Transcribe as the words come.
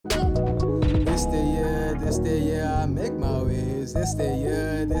This the year I make my ways. This the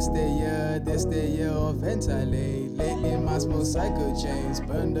year of ventilate. Lately my small cycle chains.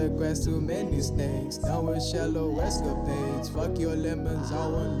 Burn the grass, too many snakes. Down with shallow escapades. Fuck your lemons, I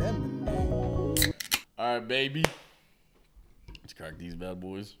want lemonade. Alright, baby. Let's crack these bad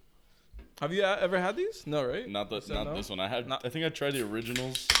boys. Have you ever had these? No, right? Not this one. I think I tried the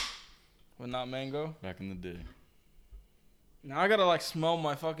originals With not mango? back in the day. Now I gotta like smell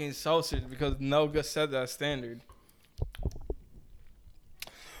my fucking sausage because Noga said that standard.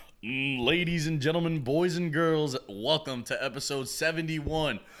 Ladies and gentlemen, boys and girls, welcome to episode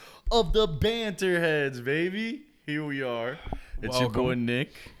 71 of the Banterheads, baby. Here we are. It's your boy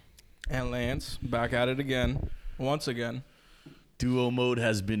Nick. And Lance, back at it again. Once again. Duo mode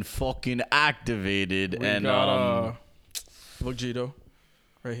has been fucking activated. We and got Vegito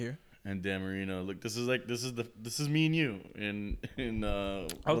right here. And Dan Marino. Look, this is me and you in I'll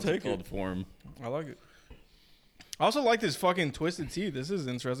what's take it called it. form. I like it. I also like this fucking twisted tea. This is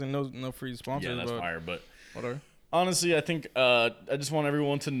interesting. No free sponsors. Yeah, that's but fire. But whatever. honestly, I think I just want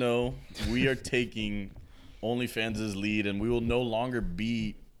everyone to know we are taking OnlyFans' lead, and we will no longer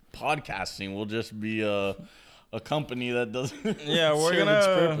be podcasting. We'll just be a company that doesn't Yeah, serve its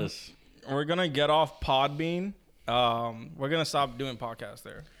purpose. we're gonna get off Podbean. We're gonna stop doing podcasts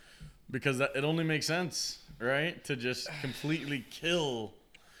there. Because it only makes sense, right? To just completely kill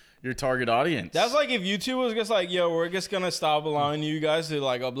your target audience. That's like if YouTube was just like, yo, we're just gonna stop allowing you guys to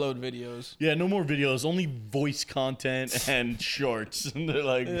like upload videos. Yeah, no more videos, only voice content and shorts. And they're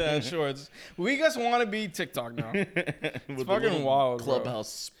like, Yeah, shorts. We just want to be TikTok now. it's fucking wild, bro.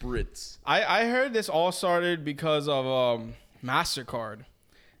 Clubhouse spritz. I heard this all started because of MasterCard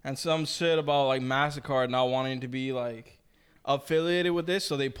and some shit about like MasterCard not wanting to be like affiliated with this,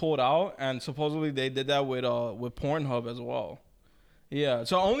 so they pulled out, and supposedly they did that with Pornhub as well. Yeah,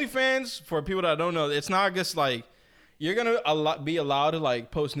 so OnlyFans, for people that don't know, it's not just like you're gonna be allowed to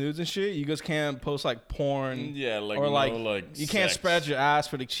like post nudes and shit. You just can't post like porn. Yeah, like or like, you can't sex. spread your ass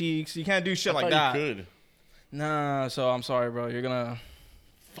for the cheeks. You can't do shit like that. You could. Nah, so I'm sorry, bro. You're gonna.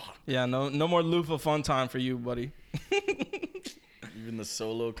 Fuck. Yeah, no more loofah fun time for you, buddy. Even the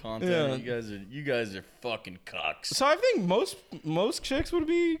solo content, Yeah. you guys are fucking cucks. So I think most chicks would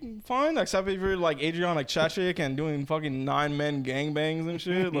be fine, except if you're like Adriana Chechik and doing fucking 9 men gangbangs and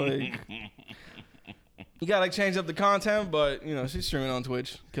shit. Like, you gotta like change up the content, but you know she's streaming on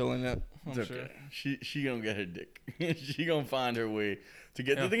Twitch, killing it. I'm It's sure. okay. She gonna get her dick. She gonna find her way to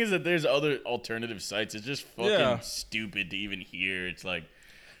get. The thing is that there's other alternative sites. It's just fucking stupid to even hear. It's like,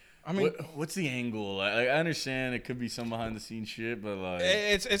 I mean, what's the angle? I understand it could be some behind the scenes shit, but like,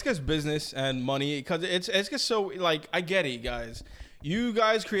 it's just business and money, because it's just so like I get it, guys. You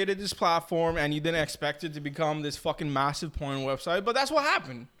guys created this platform and you didn't expect it to become this fucking massive porn website, but that's what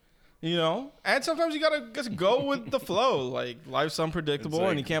happened. You know, and sometimes you gotta just go with the flow. Like life's unpredictable, It's like,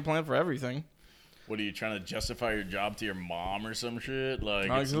 and you can't plan for everything. what are you trying to justify your job to your mom or some shit? Like,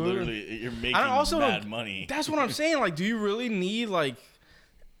 it's Absolutely. literally you're making I also bad money. That's what I'm saying. Like, do you really need like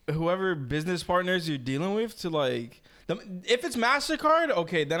whoever business partners you're dealing with to like? If it's MasterCard,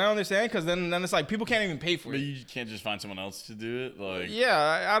 okay, then I understand, because then it's like people can't even pay for But it. you can't just find someone else to do it. Like,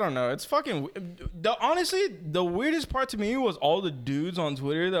 Yeah, I don't know. It's fucking. Honestly, the weirdest part to me was all the dudes on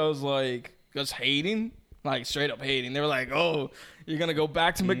Twitter that was like just hating, like straight up hating. They were like, "Oh, you're gonna go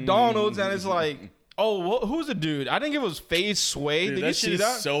back to McDonald's," and it's like, "Oh, who's the dude?" I think it was FaZe Sway. dude, Did you that see shit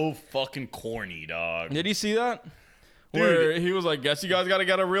that? is so fucking corny, dog. Did you see that? Dude. Where he was like, "Guess you guys gotta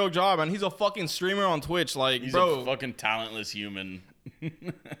get a real job," and he's a fucking streamer on Twitch. Like, He's bro, a fucking talentless human.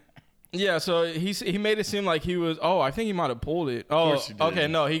 yeah. So he made it seem like he was. Oh, I think he might have pulled it. Oh, course he did. okay.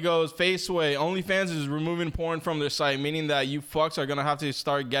 No, he goes, FaZe Sway. OnlyFans is removing porn from their site, meaning that you fucks are gonna have to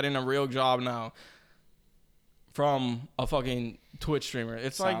start getting a real job now from a fucking Twitch streamer.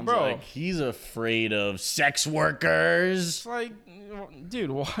 It's like, Sounds bro, like he's afraid of sex workers. it's like,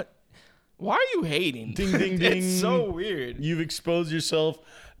 dude, what? Why are you hating? Ding, ding, ding. It's so weird. You've exposed yourself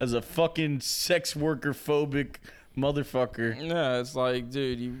as a fucking sex worker phobic motherfucker. Yeah, it's like,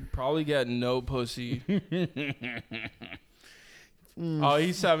 dude, you probably get no pussy. Oh,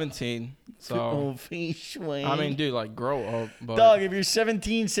 he's 17. So, Oh, fish way. I mean, dude, like, grow up. But dog, if you're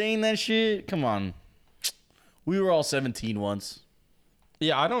 17 saying that shit, come on. We were all 17 once.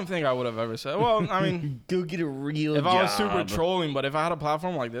 yeah, I don't think I would have ever said. Well, I mean, Go get a real if job. I was super trolling, but if I had a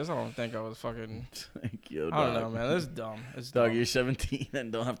platform like this, I don't think I was fucking. Yo, I don't dog. know, man. This is dumb. It's Dog, dumb. you're 17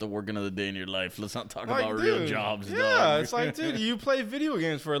 and don't have to work another day in your life. Let's not talk Like, about dude, real jobs, yeah, dog. it's like, dude, you play video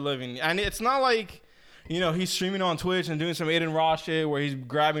games for a living, and it's not like, you know, he's streaming on Twitch and doing some Aiden Ross shit where he's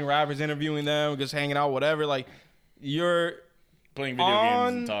grabbing rappers, interviewing them, just hanging out, whatever. Like, you're Playing video games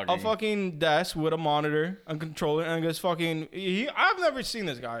on and talking. a fucking desk with a monitor, a controller, and just fucking. I've never seen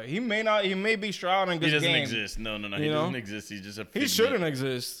this guy. He may be Stroud and He just doesn't game. exist. No. He You know? doesn't exist. He's just a He figment. shouldn't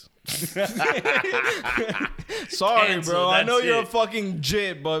exist. Sorry, Cancel, bro. I know that's you're a it. fucking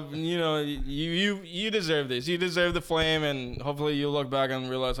jit, but you know you deserve this. You deserve the flame, and hopefully you look back and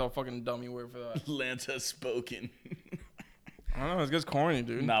realize how fucking dumb you were for that. Lance has spoken. I don't know. It's just corny,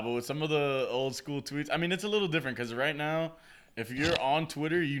 dude. Nah, but with some of the old school tweets, I mean, it's a little different because right now, if you're on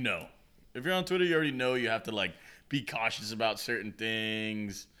Twitter, you know. If you're on Twitter, you already know you have to like be cautious about certain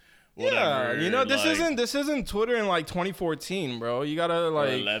things. Whatever. Yeah, you know this like, isn't Twitter in like 2014, bro. You gotta or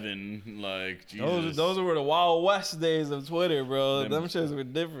like 11, like Jesus. those were the Wild West days of Twitter, bro. Them- Them shits were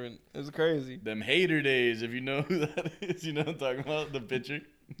different. It's crazy. Them hater days, if you know who that is, you know what I'm talking about? The pitcher.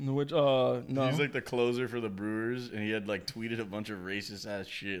 Which no. He's like the closer for the Brewers, and he had like tweeted a bunch of racist ass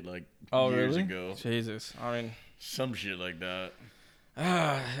shit like Oh years really? ago. Jesus. I mean, Some shit like that.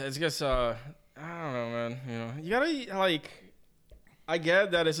 it's just I don't know, man. You know, you gotta like. I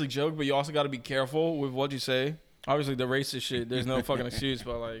get that it's a joke, but you also gotta be careful with what you say. Obviously, the racist shit. There's no fucking excuse,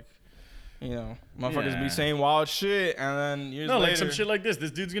 but like, you know, motherfuckers Yeah. be saying wild shit, and then years No, later, like some shit like this.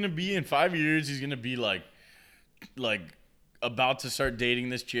 This dude's gonna be in 5 years. He's gonna be like about to start dating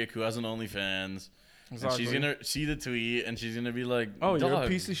this chick who has an OnlyFans. And she's Exactly. gonna see the tweet and she's gonna be like, Oh, you're a "Dog,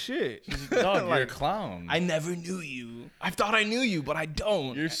 piece of shit. dog, you're a Like, clown. I never knew you. I thought I knew you, but I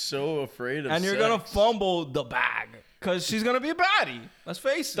don't. You're so afraid of and you're sex. gonna fumble the bag because she's gonna be a baddie. Let's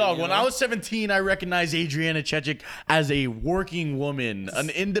face it. Dog, you when know? I was 17, I recognized Adriana Chechik as a working woman, an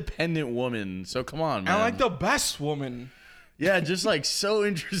independent woman. So come on, man. and like the best woman. yeah, just like so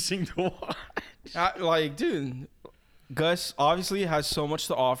interesting to watch. Like, dude, Gus obviously has so much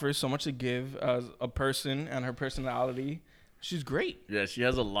to offer, so much to give as a person and her personality. She's great. Yeah, she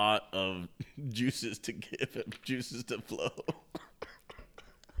has a lot of juices to give and juices to flow.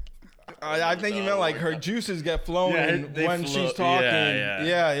 I think you meant like her juices get flowing they when flow- she's talking. Yeah.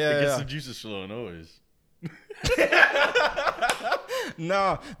 Yeah. It gets the juices flowing always.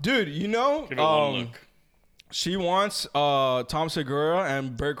 Nah, dude, you know, Give it one look. she wants Tom Segura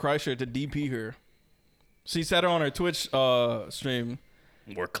and Bert Kreischer to DP her. She said it on her Twitch stream.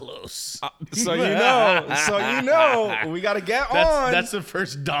 We're close. So you know, we gotta get on. That's the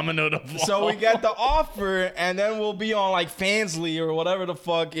first domino to fall. So we get the offer, and then we'll be on like Fansly or whatever the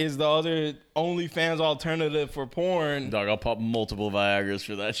fuck is the other OnlyFans alternative for porn. Dog, I'll pop multiple Viagra's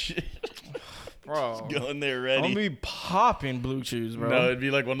for that shit. Bro, Go in there I'm ready. gonna be popping blue chews, bro. No, it'd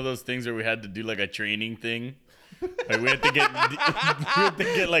be like one of those things where we had to do like a training thing. Like we had to get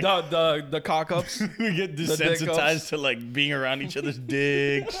like the cock ups. we get dick ups. desensitized to like being around each other's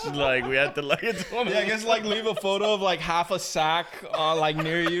dicks. Like we had to like it's one of Yeah, I guess like leave a photo of like half a sack like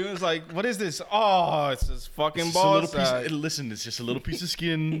near you. It's like, what is this? Oh, it's this fucking It's a ball little sack. listen, it's just a little piece of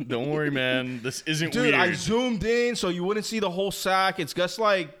skin. Don't worry, man. This isn't Dude, weird. I zoomed in so you wouldn't see the whole sack. It's just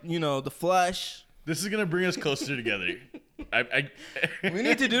like, you know, the flesh. This is gonna bring us closer together. We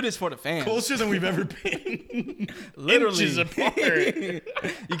need to do this for the fans. closer than we've ever been. Literally. Inches apart.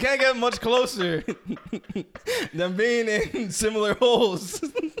 You can't get much closer than being in similar holes.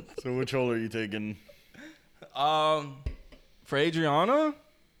 So which hole are you taking? For Adriana?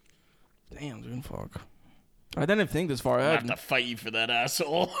 Damn, dude, fuck. I didn't think this far I have ahead. to fight you for that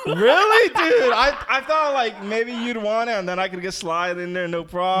asshole. Really, dude? I thought like maybe you'd want it and then I could just slide in there, no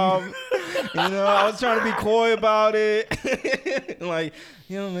problem. You know, I was trying to be coy about it. Like,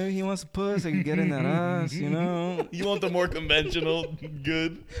 you know, maybe he wants a puss, I can get in that ass, you know. You want the more conventional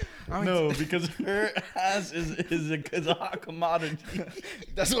good? mean- No, because her ass is a hot commodity.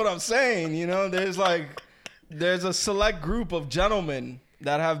 That's what I'm saying, you know. There's a select group of gentlemen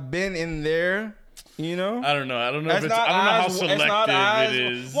that have been in there, you know. I don't know. I don't know if It's it's. I don't know how as- it's not selective as- it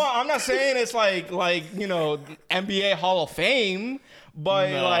is. Well, I'm not saying it's like you know NBA Hall of Fame, but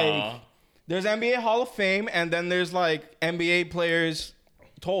Nah. like there's NBA Hall of Fame, and then there's like NBA players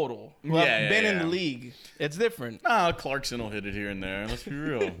total who Yeah, have been in yeah. the league. It's different. Nah, Clarkson will hit it here and there. Let's be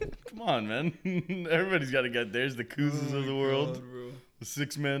real. Come on, man. Everybody's got to get. There's the Kuzas of the world. The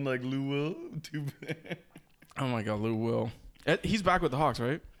 6 men like Lou Will. Too bad. Oh my God, Lou Will. He's back with the Hawks,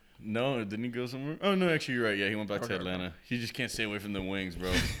 right? No, didn't he go somewhere? Oh no, actually you're right. Yeah, he went back to Okay. Atlanta. He just can't stay away from the wings,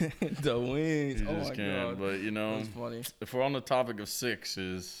 bro. The Wings. He Oh just my can't. God. But you know, That's funny. if we're on the topic of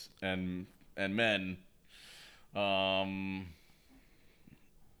sixes and men,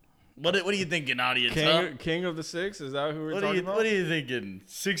 what are you thinking, audience? Huh? King of the Six. Is that who we're talking about? What are you thinking?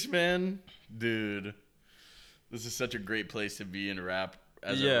 6 men, dude. This is such a great place to be in rap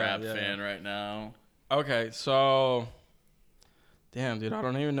as a Yeah, rap yeah. fan right now. Okay, so Damn, dude, I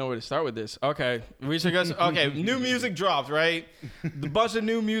don't even know where to start with this. Okay, we should guess. Okay, new music drops, right? The bunch of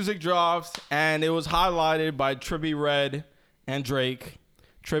new music drops, and it was highlighted by Trippie Redd and Drake.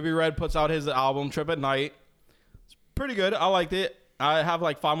 Trippie Redd puts out his album Trip at Night. It's pretty good. I liked it. I have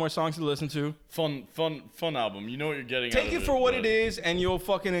like 5 more songs to listen to. Fun album. You know what you're getting. Take it for what it is, and you'll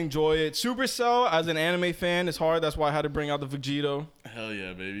fucking enjoy it. Supercell, as an anime fan, is hard. That's why I had to bring out the Vegito. Hell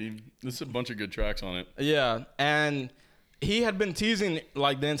yeah, baby. There's a bunch of good tracks on it. Yeah, and he had been teasing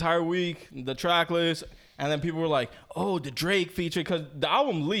like the entire week, the track list, and then people were like, oh, the Drake feature, because the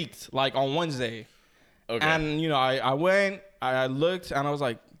album leaked like on Wednesday. Okay. And, you know, I went, I looked, and I was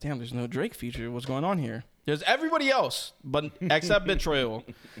like, damn, there's no Drake feature. What's going on here? There's everybody else, but except Betrayal.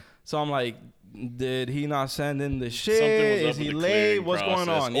 So I'm like, did he not send in the shit? Something was up Is he with the late? clearing What's going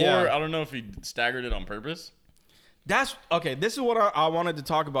process. on? Or Yeah. I don't know if he staggered it on purpose. That's okay. This is what I wanted to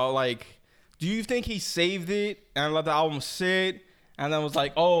talk about. Like, do you think he saved it and let the album sit and then was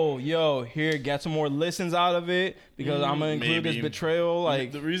like, oh, yo, here, get some more listens out of it because I'm gonna include this Maybe. Betrayal?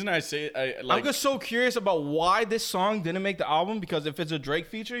 Like, The reason I say I'm just so curious about why this song didn't make the album, because if it's a Drake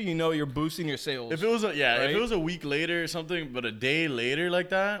feature, you know you're boosting your sales. if it was right? if it was a week later or something, but a day later like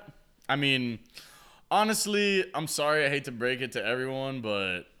that, I mean, honestly, I'm sorry, I hate to break it to everyone,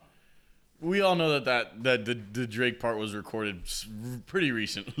 but we all know that the Drake part was recorded pretty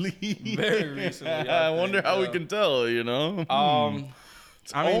recently. Very recently. I wonder think, how we yeah. can tell, you know? It's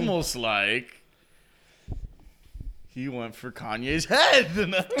I mean- almost like he went for Kanye's head.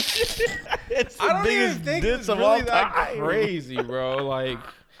 It's the I don't even biggest think diss it's of really all that time. crazy, bro. Like,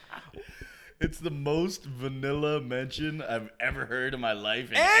 It's the most vanilla mention I've ever heard in my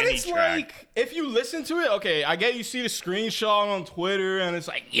life in and any it's track. like, if you listen to it, okay, I get you see the screenshot on Twitter and it's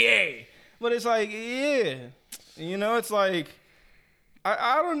like, yeah. But it's like, yeah. You know, it's like,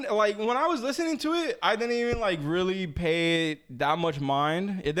 I don't, like, when I was listening to it, I didn't even, like, really pay that much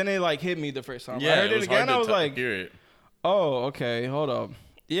mind. It didn't, like, hit me the first time. I heard it was again, hard to I was like, hear it. oh, okay, hold up.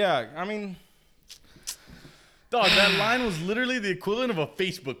 Yeah, I mean, Dog, that line was literally the equivalent of a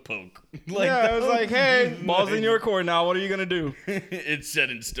Facebook poke. yeah, it was like, hey, ball's in your court now. What are you going to do? It's set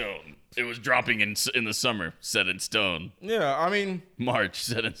in stone. It was dropping in the summer, set in stone. Yeah, I mean, March,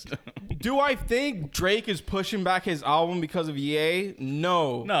 set in stone. do I think Drake is pushing back his album because of Ye?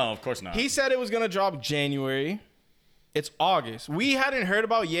 No. No, of course not. He said it was going to drop January. It's August. We hadn't heard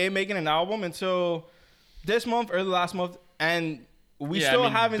about Ye making an album until this month, early last month, and we still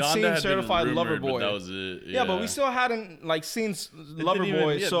haven't Donda seen had been Certified Lover rumored, but Boy. that was it. Yeah, but we still hadn't like seen Lover Didn't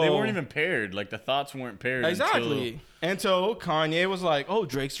Boy. even- So they weren't even paired. Like the thoughts weren't paired. exactly until Kanye was like, "Oh,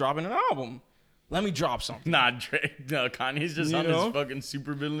 Drake's dropping an album. Let me drop something." Nah, Drake. No, Kanye's just You on know? his fucking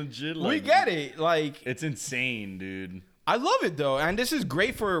supervillain shit. Like, We get it. Like, It's insane, dude. I love it though, and this is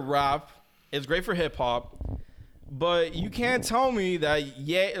great for rap. It's great for hip hop. But you can't tell me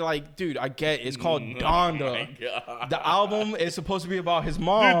that, like, dude, I get it's called Donda. Oh my God. The album is supposed to be about his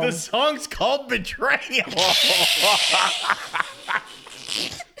mom. Dude, the song's called Betrayal.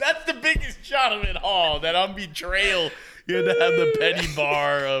 That's the biggest shot of it all. That on Betrayal, you had to have the petty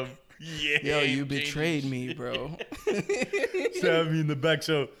bar of, yeah. Yo, you betrayed me, bro. Stab me in the back.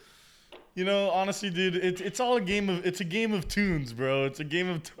 So, you know, honestly, dude, it's all a game of, it's a game of tunes, bro. It's a game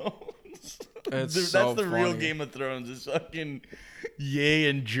of tones. It's That's so the real funny. Game of Thrones. It's fucking Ye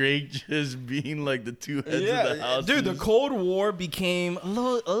and Drake just being like the two heads of the house. dude, the Cold War became a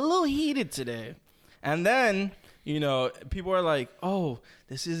little heated today. And then, you know, people are like, oh,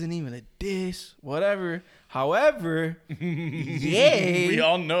 this isn't even a diss, whatever. However, yay. We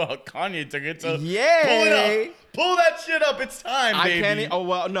all know how Kanye took it. So Yay. pull it up. Pull that shit up. It's time, I baby. can't. Oh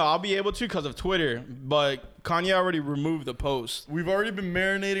well, no, I'll be able to because of Twitter. But Kanye already removed the post. We've already been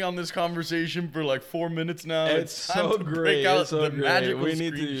marinating on this conversation for like 4 minutes now. It's time so to great. break out It's so the great. magical We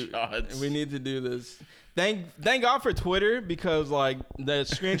need to. screenshots. We need to do this. Thank God for Twitter, because like the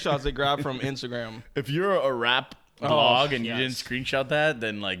screenshots they grab from Instagram. If you're a rap blog and you yes. didn't screenshot that,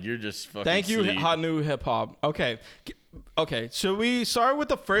 then like you're just fucking. Thank you, sleep. hot new hip hop. Okay. Okay, should we start with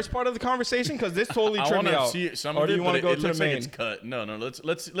the first part of the conversation, because this totally I tripped want me to out? see some Or of do it, you but want to it, go it to the looks like main? it's cut. No, let's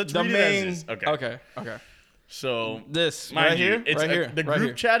The read it main. as is. Okay. So This mind right you, here. it's Right here. the right group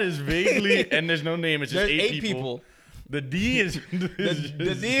here. chat is vaguely and there's no name. It's just There's eight eight people. The D is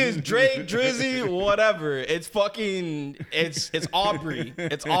The D is Drake, Drizzy, whatever. It's fucking. It's Aubrey.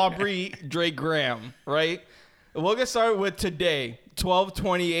 It's Aubrey Drake Graham, right? We'll get started with today,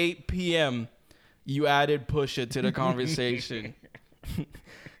 12:28 p.m. You added Pusha to the conversation.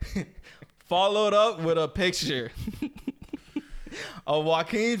 Followed up with a picture of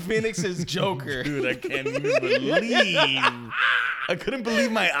Joaquin Phoenix's Joker. Dude, I can't even believe. I couldn't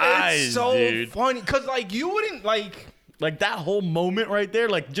believe my eyes, It's so dude. funny, cause like you wouldn't like. Like that whole moment right there,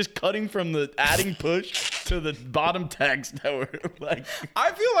 like just cutting from the adding push to the bottom text that were like.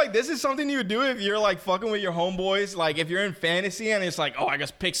 I feel like this is something you would do if you're like fucking with your homeboys. Like if you're in fantasy and it's like, oh, I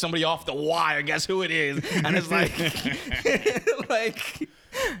just pick somebody off the wire. Guess who it is? And it's like, like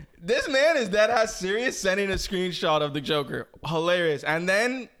this man is dead ass serious sending a screenshot of the Joker. Hilarious. And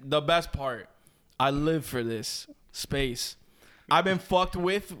then the best part, I live for this space. I've been fucked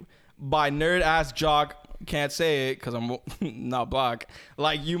with by nerd ass jock. Can't say it because I'm not black.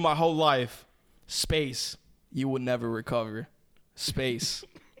 Like you my whole life. Space. You will never recover. Space.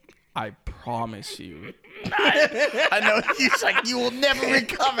 I promise you. I know he's like, you will never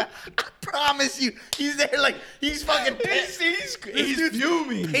recover. I promise you. He's there like he's fucking He's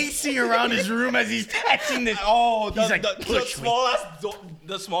fuming. pacing around his room as he's texting this. Oh, he's like,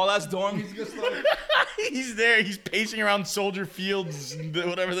 the small ass dorm. He's just like, he's there. He's pacing around Soldier Fields,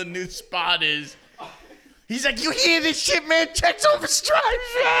 whatever the new spot is. He's like, you hear this shit, man? Checks over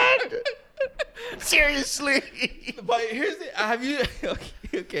stripes, man. Seriously. but here's the. Have you?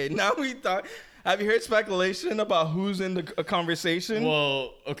 Okay, now we thought. Have you heard speculation about who's in the conversation?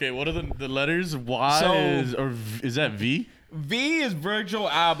 Well, okay. What are the letters? Y is that V? V is Virgil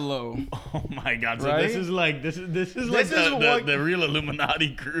Abloh. Oh my God! So Right? this is like the real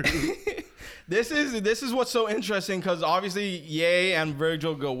Illuminati crew. This is what's so interesting because obviously Ye and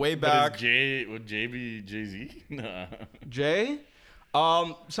Virgil go way back. Would J be Jay-Z? Nah. Jay?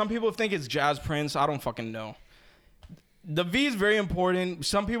 Some people think it's Jazz Prince. I don't fucking know. The V is very important.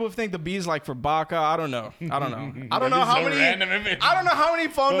 Some people think the B is like for Baca. I don't know. I don't know how many. I don't know how many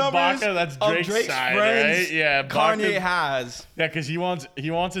phone numbers Baca, that's of Drake's Drake's side, friends right? Yeah, Kanye Baca- has. Yeah, because he wants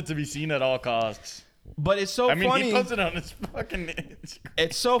it to be seen at all costs. But it's so funny. He puts it on his fucking Instagram.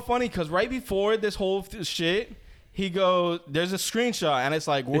 It's so funny because right before this whole shit, he goes, there's a screenshot and it's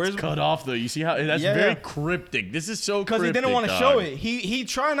like, where's It's cut off though. You see how that's Yeah. very cryptic. This is so because cryptic. he didn't want to dog. show it. He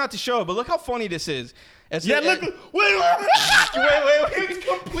tried not to show it, but look how funny this is. It's Yeah, look. Wait. It's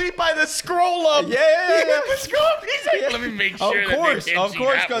complete by the scroll up. Yeah. The scroll up. He's like, let me make sure. Of course, that they can't see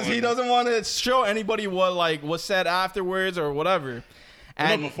that because he one. doesn't want to show anybody what like was said afterwards or whatever.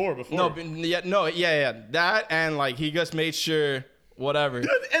 And before. Yeah. That and like he just made sure whatever.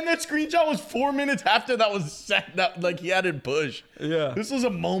 And that screenshot was 4 minutes after that was set. That like he had it push. Yeah. This was a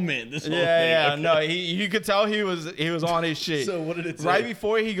moment. This whole Yeah. thing. No, Okay. you could tell he was on his shit. So what did it say? Right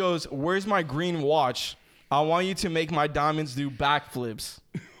before he goes, "Where's my green watch? I want you to make my diamonds do backflips."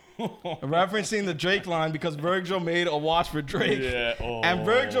 Referencing the Drake line because Virgil made a watch for Drake. Yeah. And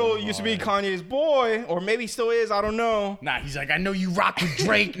Virgil used to be Kanye's boy, or maybe still is, I don't know. Nah, he's like, I know you rock with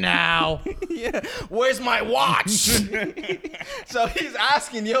Drake now. Yeah, where's my watch? So he's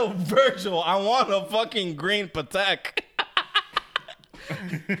asking, yo, Virgil, I want a fucking green Patek.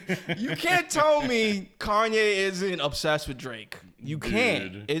 You can't tell me Kanye isn't obsessed with Drake. You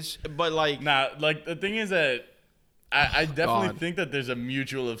can't. Dude. But like, Nah, like the thing is that I definitely God. think that there's a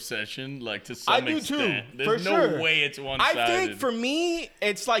mutual obsession, like to some I do extent. too, There's for no sure. way it's one-sided. I think for me,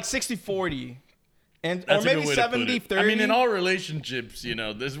 it's like 60-40. And, That's or a maybe good way to put it. 70-30. I mean, in all relationships, you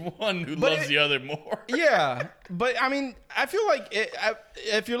know, there's one who loves the other more. Yeah, but I mean, I feel like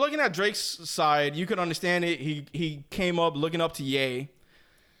if you're looking at Drake's side, you can understand it. He came up looking up to Ye,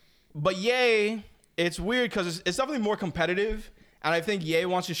 but Ye, it's weird because it's definitely more competitive, and I think Ye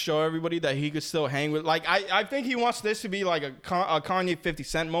wants to show everybody that he could still hang with. Like, I think he wants this to be like a Kanye 50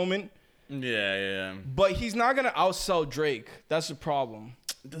 Cent moment, Yeah. but he's not gonna outsell Drake. That's the problem.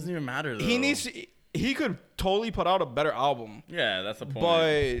 It doesn't even matter though. He needs to. He could totally put out a better album. Yeah, that's the point.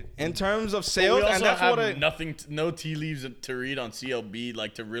 But in terms of But sales, we also and that's have what no tea leaves to read on CLB,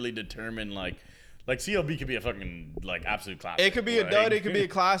 like to really determine like CLB could be a fucking like absolute classic. it could be a dud, it could be a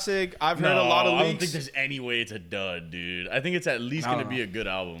classic. I've heard No, a lot of I don't leaks. think there's any way it's a dud, dude. I think it's at least gonna be a good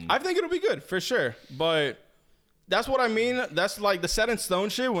album. I think it'll be good for sure. But that's what I mean. That's like the set in stone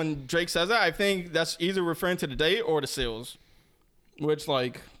shit. When Drake says that, I think that's either referring to the date or the sales, which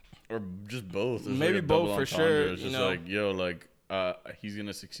like Or just both. It's Maybe like a double both for entendre. sure, It's you just know. like, yo, like, he's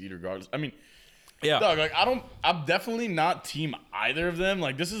gonna succeed regardless. I mean, yeah. dog, like, I'm definitely not team either of them.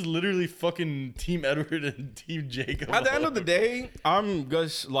 Like, this is literally fucking Team Edward and Team Jacob. At the end of the day, I'm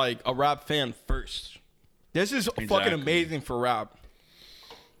just like a rap fan first. This is fucking Exactly. amazing for rap.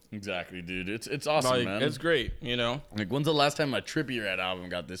 Exactly, dude. It's awesome, Like man. it's great, you know. Like, when's the last time my Trippie Red album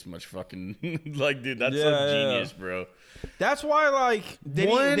got this much fucking like, dude? That's Yeah, so yeah. genius, bro. That's why like did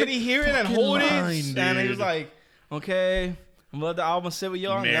One he hear it and fucking hold line, it and he was dude. like, okay, I'm gonna let the album sit with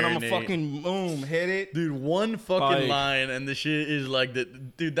y'all, and then I'm gonna Marinate. fucking boom hit it. Dude, one fucking Like- line and the shit is like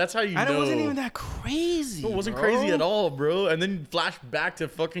that. Dude, that's how you And know. it wasn't even that crazy. It wasn't bro. crazy at all, bro. And then flash back to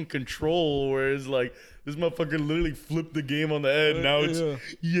fucking Control, where it's like this motherfucker literally flipped the game on the head. Now it's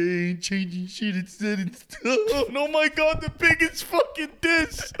you ain't changing shit. It's set in stone. Oh my god, the biggest fucking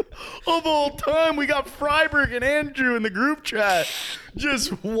diss of all time. We got Freiberg and Andrew in the group chat, just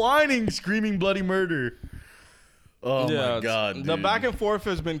whining, screaming bloody murder. Oh my god, dude. The back and forth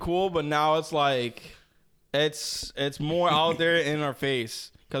has been cool, but now it's like it's more out there in our face.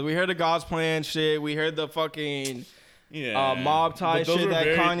 Cause we heard the God's Plan shit, we heard the fucking mob tie But those shit were that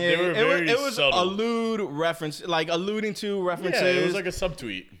very- Kanye. they were very It was subtle. alluding to references. Yeah, it was like a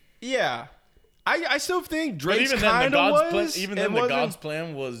subtweet. Yeah. I still think But Drake's even then, kind the of God's was. plan, even It then, the wasn't- God's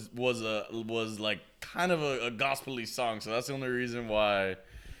plan was like kind of a gospel-y song. So that's the only reason why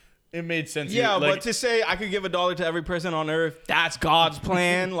it made sense. Yeah, like, but to say I could give $1 to every person on earth, that's God's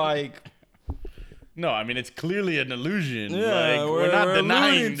plan. Like, no, I mean it's clearly an illusion. Yeah, like we're not we're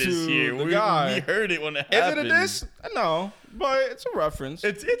denying alluding this to here. the We guy. heard it when it is it happened. a diss? No, but it's a reference.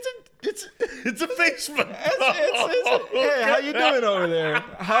 It's a Facebook. Hey, how you doing over there?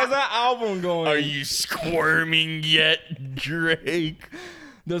 How's that album going? Are you squirming yet, Drake?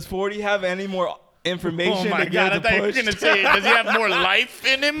 Does 40 have any more information Oh my to god! I give thought to you were push? gonna say, does he have more life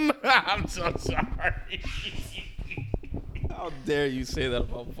in him? I'm so sorry. How dare you say that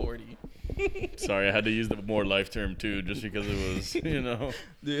about 40? Sorry, I had to use the more life term too, just because it was,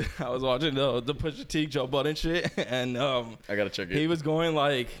 Dude, I was watching the Pusha T Joe Budden shit, and I gotta check it. he was going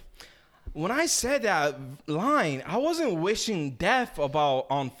like, when I said that line, I wasn't wishing death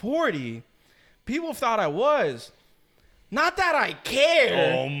on 40. People thought I was. Not that I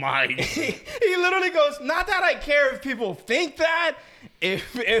care. Oh my! He literally goes, not that I care if people think that,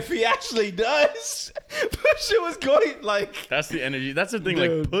 if he actually does. Pusha was going like, That's the energy. That's the thing.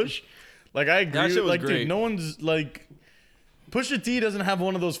 Dude. Like push. Like I agree. That shit was like great. dude, no one's like. Pusha T doesn't have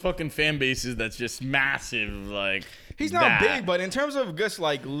one of those fucking fan bases that's just massive. Like he's not that. big, but in terms of just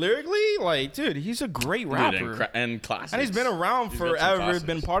like lyrically, like, dude, he's a great Dude, rapper. and classics. And he's been around He's got some forever. classics.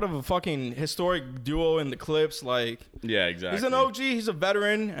 Been part of a fucking historic duo in the Clips. Like, Yeah, exactly. he's an OG. He's a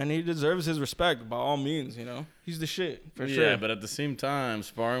veteran, and he deserves his respect by all means. You know, he's the shit for Yeah, sure. but at the same time,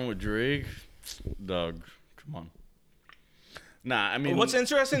 sparring with Drake, dog, come on. Nah, I mean, What's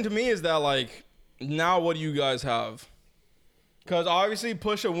interesting to me is that like now, what do you guys have? Because obviously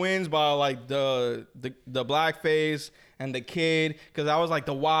Pusha wins by like the blackface and the kid. Because that was like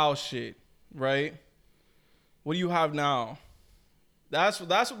the wild shit, right? What do you have now? That's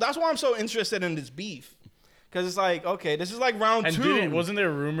why I'm so interested in this beef. Because it's like, okay, this is like round and two. wasn't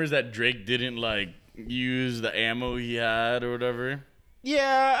there rumors that Drake didn't like use the ammo he had or whatever?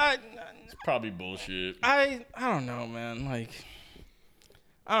 Yeah, Probably bullshit. I don't know, man. Like,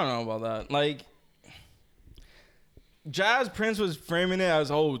 I don't know about that. Like, Jazz Prince was framing it as,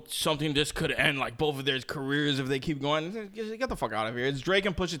 oh, something just could end like both of their careers if they keep going. Get the fuck out of here. It's Drake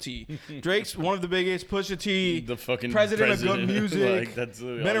and Pusha T. Drake's one of the biggest. Pusha T, The fucking president of good music. Like, that's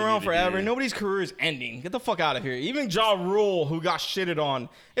literally been all you around need to forever. hear. Nobody's career is ending. Get the fuck out of here. Even Ja Rule, who got shitted on,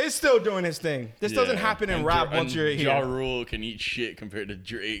 is still doing his thing. This doesn't Yeah. happen in And rap Ja- once you're and here. Ja Rule can eat shit compared to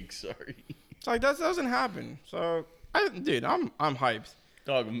Drake. Sorry. It's like that doesn't happen. So, dude, I'm hyped.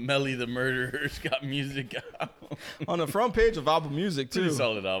 Dog, Melly the Murderer's got music out. On the front page of Apple Music too. Pretty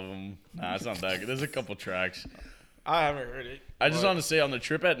solid album. Nah, it's not that good. There's a couple tracks. I haven't heard it. I just want to say on the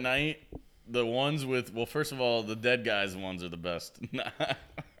trip at night, the ones with, well, first of all, the Dead Guys ones are the best.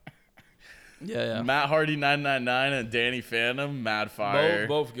 Yeah. Matt Hardy 999 and Danny Phantom, Mad Fire.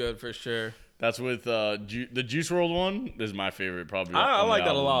 Both good for sure. That's with the Juice WRLD one is my favorite probably. I on the like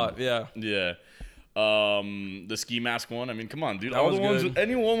that a album. lot. Yeah. Yeah. The Ski Mask one. I mean, come on, dude. That All was the ones, good.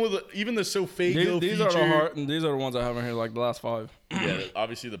 anyone with even the So Fake These are the ones I haven't heard like the last 5. Yeah,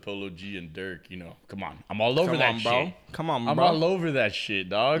 obviously the Polo G and Dirk. You know, come on, I'm all over that bro. shit. Come on, I'm bro. all over that shit,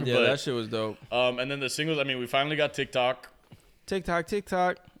 dog. Yeah, but, that shit was dope. And then the singles. I mean, we finally got TikTok.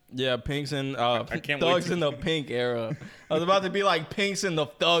 TikTok. Yeah, Pink's in can't Thugs wait. in the Pink era. I was about to be like Pink's in the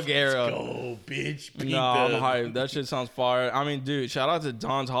Thug era. Oh, bitch. Pink No, I'm the- hyped. That shit sounds fire. I mean, dude, shout out to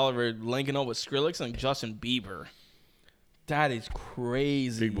Don Toliver linking up with Skrillex and Justin Bieber. That is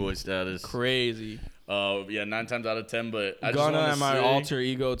crazy. Big boy status. Crazy. Yeah, 9 times out of 10. But I just Gunna want to and my say, alter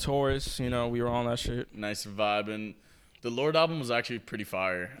ego Taurus, you know, we were on that shit. nice vibing. The Lord album was actually pretty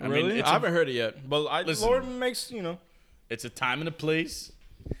fire. I Really? mean, it's I haven't heard it yet, but Listen. Lord makes, you know. it's a time and a place.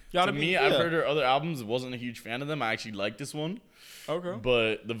 Gotta To be, me, yeah. I've heard her other albums. Wasn't a huge fan of them. I actually like this one, Okay.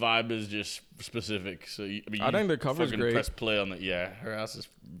 but the vibe is just specific. So I I think the cover's fucking great. Press play on the. Yeah, her ass is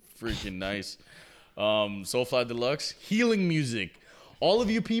freaking nice. Soulfly Deluxe, healing music. All of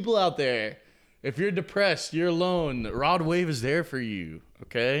you people out there, if you're depressed, you're alone, Rod Wave is there for you,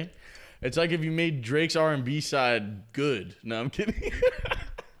 okay? It's like if you made Drake's R&B side good. No, I'm kidding.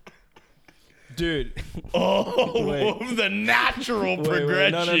 Dude. Oh, the natural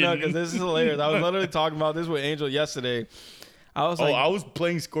progression. No, because this is hilarious. I was literally talking about this with Angel yesterday. I was like, I was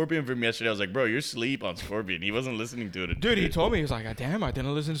playing Scorpion for him yesterday. I was like, bro, you're asleep on Scorpion. He wasn't listening to it. Dude, he told me, he was like, damn, I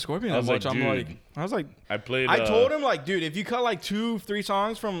didn't listen to Scorpion that much. I told him, like, dude, if you cut like 2-3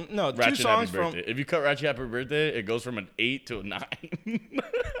 songs from, no, Ratchet 2 songs Happy from, Birthday. If you cut Ratchet Happy Birthday, it goes from an 8 to a 9.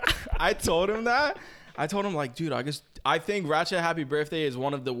 I told him that. I told him, like, dude, I think Ratchet Happy Birthday is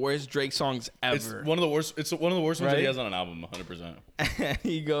one of the worst Drake songs ever. It's one of the worst ones that he has on an album, 100%. And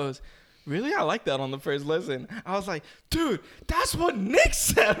he goes, really? I like that on the first listen. I was like, dude, that's what Nick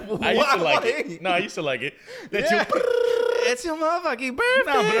said. I used to like it. No, I used to like it. It's your motherfucking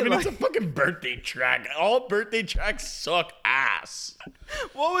birthday. No, but I mean, it's a fucking birthday track. All birthday tracks suck ass.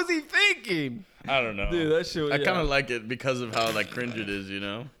 What was he thinking? I don't know. Dude, that shit. I kind of like it because of how like cringe it is, you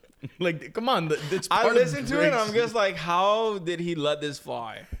know? Like, come on. It's I part listened of to it and I'm Drake's- just like, how did he let this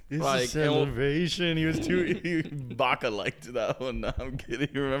fly? It's like, a celebration. He was too. Baka liked that one. No, I'm kidding.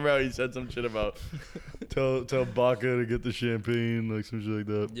 Remember how he said some shit about tell Baka to get the champagne, like some shit like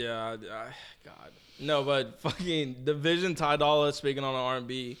that. yeah, God. No, but fucking Division Ty Dolla, speaking on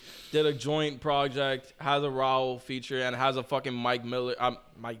R&B, did a joint project, has a Raul feature, and has a fucking Mac Miller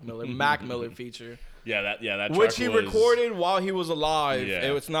feature. Yeah, that track Which he was, recorded while he was alive.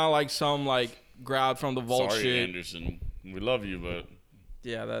 Yeah. It's not like some like grab from the vault Sorry, shit. Anderson. We love you, but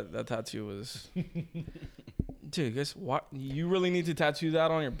Yeah, that tattoo was. Dude, guess what? You really need to tattoo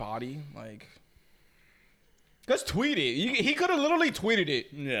that on your body, like. Just tweet it. He could have literally tweeted it,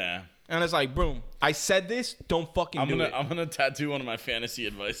 yeah. and it's like, boom. I said this. Don't fucking do it. I'm gonna tattoo one of my fantasy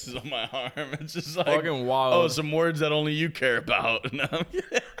advices on my arm. It's just like Fucking wild. Oh, some words that only you care about.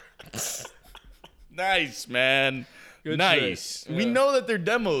 Nice, man. Good nice. shit. We Yeah. know that they're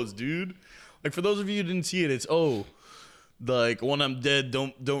demos, dude. Like for those of you who didn't see it, it's like when I'm dead,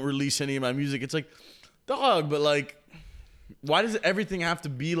 don't release any of my music. It's like, dog, but like, why does everything have to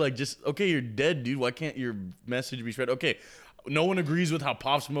be like just okay? You're dead, dude. Why can't your message be spread? Okay, no one agrees with how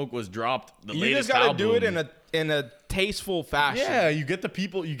Pop Smoke was dropped. The You latest just gotta do it album. in a tasteful fashion. Yeah, you get the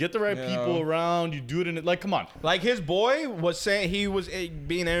people, you get the right people around. You do it in it. Like, come on. Like his boy was saying, he was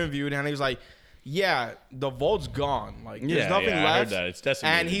being interviewed, and he was like, "Yeah, the vault's gone. Like, there's nothing left." I heard that. It's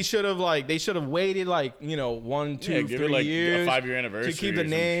decimated. And he should have they should have waited 1, 2, give 3 it like years, a 5-year anniversary to keep the or some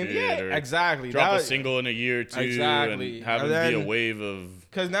name. shit, Yeah, or exactly. drop a That- single in a year or two, Exactly. and have And it be a then- wave of.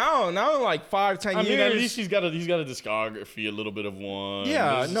 Because now in like 5-10 I years. mean, at least he's got a discography, a little bit of one. Yeah,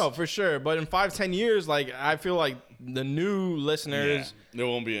 There's- no, for sure. But in 5-10 years, like I feel like the new yeah, listeners. there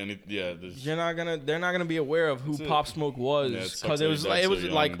won't be any. Yeah, there's, They're not gonna be aware of who it. Pop Smoke was Yeah, it sucks because that it he was died so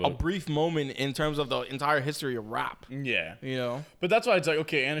young, like a but- brief moment in terms of the entire history of rap. yeah. You know, But that's why it's like,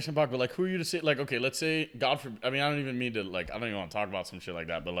 okay, Anderson .Paak, but like, who are you to say? Like, okay, let's say, God forbid. I mean, I don't even mean to like. I don't even want to talk about some shit like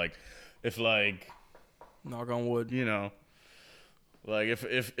that. But like, if like, knock on wood. you know, like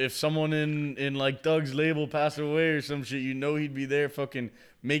if someone in like Doug's label passed away or some shit, you know, he'd be there fucking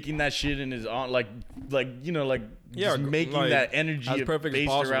making that shit in his on like you know like Yeah, just making like, that energy as perfect as based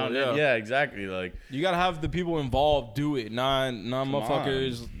possible, around yeah. it. Yeah, exactly. Like, You gotta have the people involved do it, not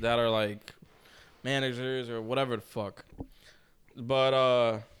motherfuckers that are like managers or whatever the fuck.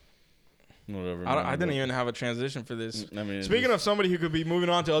 But whatever. I didn't even have a transition for this. I mean, Speaking of somebody who could be moving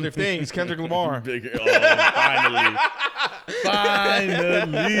on to other things, Kendrick Lamar. finally,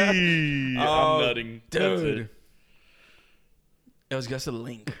 finally, Oh, I'm nutting. That's Dude. it. It was just a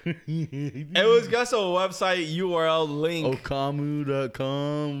link. It was just a website URL link.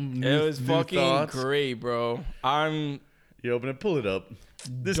 Okamu.com. It was New fucking thoughts. great, bro. I'm You open it, pull it up.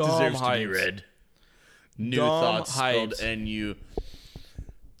 This Dumb deserves to be hyped. read. New Dumb thoughts spelled hyped. N-U.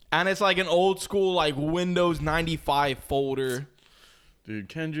 and it's like an old school like Windows 95 folder. Dude,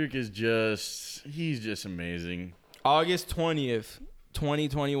 Kendrick is he's just amazing. August 20th,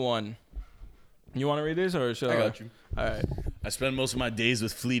 2021. You want to read this or should I? I got you. All right. I spend most of my days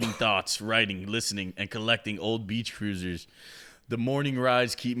with fleeting thoughts, writing, listening, and collecting old beach cruisers. The morning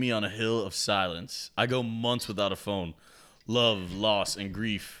rides keep me on a hill of silence. I go months without a phone. Love, loss, and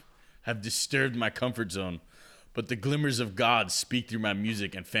grief have disturbed my comfort zone. But the glimmers of God speak through my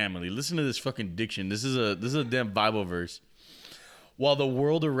music and family. Listen to this fucking diction. This is a damn Bible verse. While the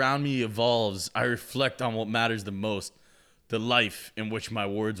world around me evolves, I reflect on what matters the most, the life in which my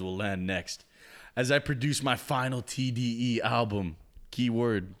words will land next. As I produce my final TDE album,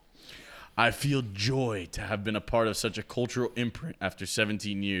 keyword, I feel joy to have been a part of such a cultural imprint after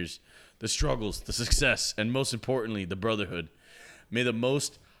 17 years. the struggles, the success, and most importantly, the brotherhood. May the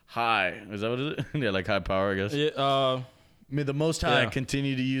Most High, is that what it is? Yeah, like high power, I guess. Yeah, May the Most High Yeah.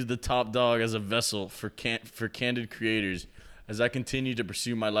 continue to use the Top Dog as a vessel for candid creators as I continue to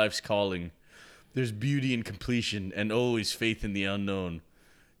pursue my life's calling. There's beauty in completion and always faith in the unknown.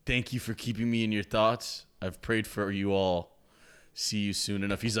 Thank you for keeping me in your thoughts. I've prayed for you all. See you soon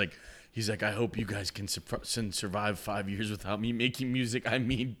enough. He's like, I hope you guys can survive 5 years without me making music. I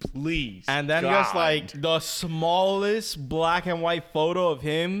mean, please. and then God. just like the smallest black and white photo of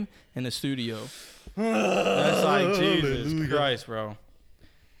him in the studio. That's like Jesus Hallelujah. Christ, bro.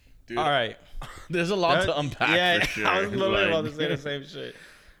 Dude, All right. there's a lot to unpack. Yeah, for sure. I was literally about to Like, say the same shit.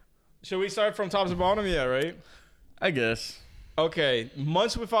 Should we start from top to bottom? Yeah, right? I guess. Okay,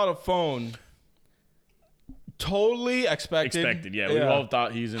 months without a phone. Totally expected. Yeah. We all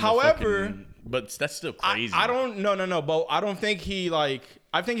thought he's in However, the fucking, but that's still crazy. I don't. No. But I don't think he like.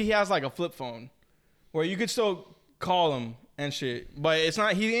 I think he has like a flip phone, where you could still call him and shit. But it's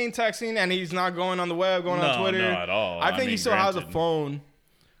not. He ain't texting and he's not going on the web, going on Twitter. No, at all. I think he mean, still has a granted. phone.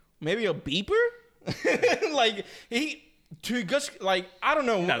 Maybe a beeper. Like he to just like I don't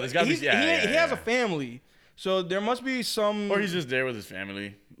know. No, there's gotta be- He yeah. has a family, so there must be some. Or he's just there with his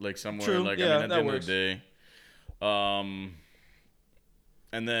family, like somewhere. True, Like yeah, I mean, at the that end works. of the day.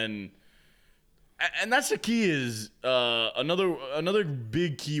 And then, and that's the key is another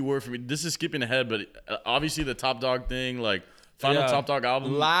big key word for me. This is skipping ahead, but obviously the Top Dog thing, like final Yeah. Top Dog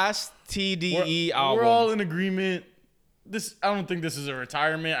album. last TDE album. We're all in agreement. I don't think this is a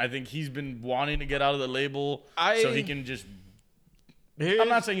retirement. I think he's been wanting to get out of the label so he can just. I'm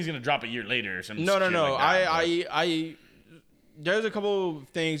not saying he's gonna drop a year later or something. No. Like that, I there's a couple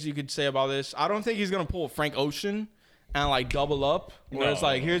things you could say about this. I don't think he's gonna pull Frank Ocean and like double up. Where it's No.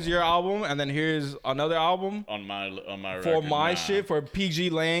 like, here's your album, and then here's another album on my for record, my nah. shit for PG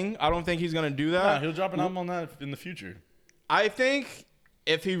Lang. I don't think he's gonna do Nah, that. he'll drop an album on that in the future. I think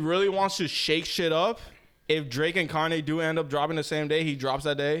if he really wants to shake shit up, if Drake and Kanye do end up dropping the same day, he drops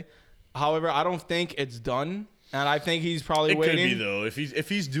that day. However, I don't think it's done. And I think he's probably It waiting. could be though. If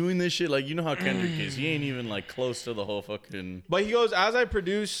he's doing this shit, like you know how Kendrick is, he ain't even like close to the whole fucking. But he goes, as I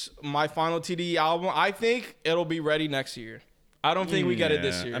produce my final TDE album, I think it'll be ready next year. I don't think we get it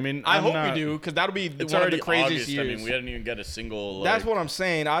this Yeah. year. I mean, I I'm hope not- we do, because that'll be It's one of already the craziest August. years. I mean, we didn't even get a single. Like, That's what I'm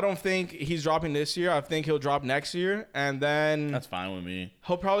saying. I don't think he's dropping this year. I think he'll drop next year, and then That's fine with me.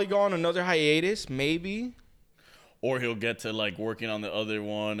 he'll probably go on another hiatus, maybe. Or he'll get to like working on the other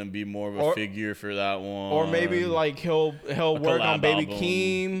one and be more of a Or- figure for that one. Or maybe like he'll A work on collab Baby album.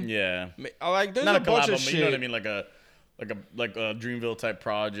 Keem. Yeah. Like there's Not a a bunch collab, of but shit. you know what I mean, like a Dreamville type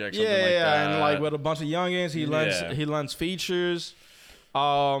project. Something Yeah, like that. and like with a bunch of youngins, Yeah. he lends features.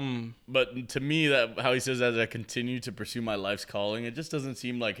 But to me, that how he says as I continue to pursue my life's calling, it just doesn't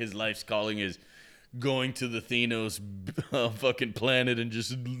seem like his life's calling is going to the Thanos fucking planet and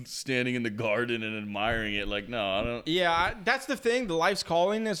just standing in the garden and admiring it. Like, no, I don't. Yeah, that's the thing. The life's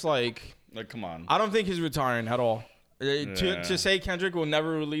calling is like, Like, come on. I don't think he's retiring at all. Yeah. To say Kendrick will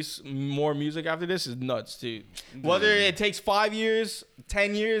never release more music after this is nuts, dude. Whether it takes 5 years,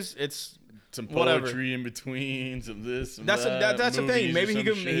 10 years, it's Some whatever. poetry in between, some this. Some that's that, that's the thing. movies or Maybe he some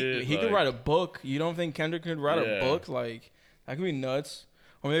could shit, he could like- write a book. You don't think Kendrick could write a Yeah. book? Like that could be nuts.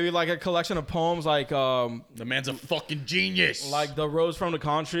 Or maybe like a collection of poems like The man's a fucking genius. the Rose from the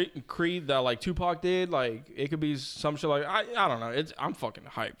Concrete that like Tupac did. Like it could be some shit like I don't know. I'm fucking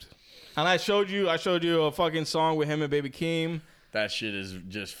hyped. And I showed you a fucking song with him and Baby Keem. that shit is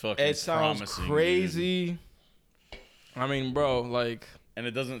just fucking. It sounds promising, crazy. dude. I mean, bro, like And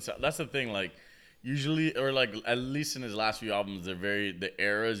it doesn't. That's the thing. Like usually, or like at least in his last few albums, they're very the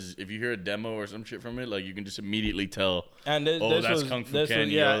eras. If you hear a demo or some shit from it, like you can just immediately tell. and this, Oh, this that's was Kung Fu this was,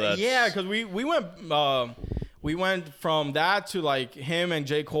 Kenny, yeah, oh, that's- yeah, because we went from that to like him and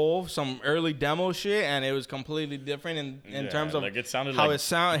J. Cole, some early demo shit, and it was completely different in Yeah, terms of like, it sounded how like- it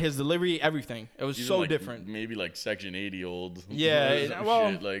sounded, his delivery, everything. It was Even, so like, different. Maybe like Section 80 old. Yeah, or some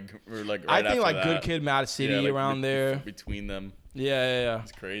well, shit, like or like I right think after like that. Good Kid, Mad City Yeah, like, around there. between them. Yeah.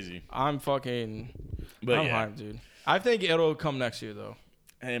 It's crazy. I'm fucking. But I'm yeah. hyped, dude. I think it'll come next year though.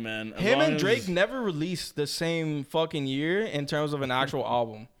 Hey man, as Him long and Drake as- never released the same fucking year in terms of an actual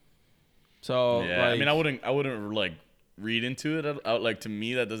album. So Yeah, I like, mean, I wouldn't like read into it out. Like to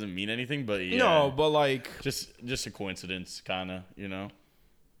me, that doesn't mean anything. But yeah, no, but like, just a coincidence, kind of. You know.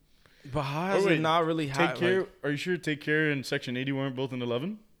 but how has wait, it not really Take happened? care. Are you sure Take Care and Section 80 weren't both in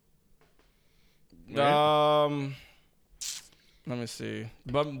 11? Let me see.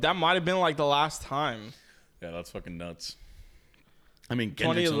 But that might have been like the last time. Yeah, that's fucking nuts. I mean,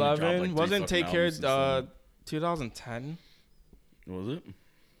 Kendrick's only dropped, 2011 like, 3 wasn't fucking Take Care albums since then. 2010. Was it?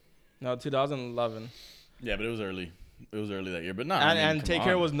 No, 2011. Yeah, but it was early. It was early that year, but not. And Take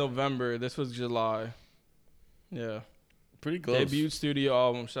Care was November. This was July. Yeah. pretty close. Debut studio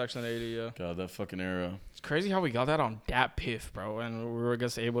album, Section 80. Yeah. God, that fucking era. It's crazy how we got that on Dat Piff, bro, and we were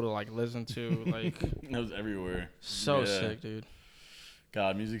just able to like listen to like. That was everywhere. So Yeah. sick, dude.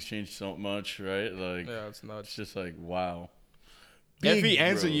 God, music's changed so much, right? Like, Yeah, it's it's nuts. just like wow. If Big he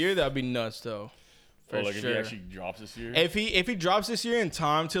ends a growth. year, that'd be nuts, though. For Oh, like if sure. he actually drops this year. If he drops this year in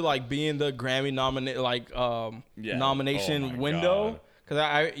time to like be in the Grammy Yeah. nomination Oh my window, God.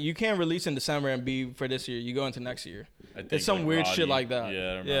 because you can't release in December and be for this year. You go into next year. I think, It's some like, weird shit Roddy- like that. Yeah, I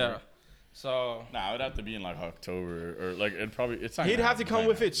remember. Yeah. So Nah, it would have to be in like October or like it probably. It's not. he'd gonna have to happen. come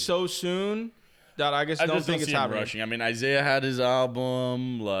It's with not it so soon that I guess gonna happen. I don't just think don't it's see him happening. rushing. I mean, Isaiah had his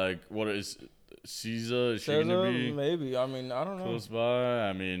album. Like, what is SZA? Is she gonna SZA, be maybe. I mean, I don't know. close by?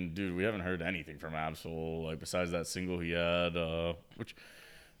 I mean, dude, we haven't heard anything from Absol. Like besides that single he had, which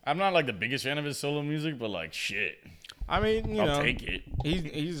I'm not like the biggest fan of his solo music, but like shit, I mean, you I'll know, take it.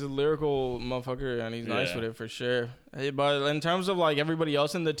 he's a lyrical motherfucker and he's nice Yeah. with it for sure. Hey, but in terms of like everybody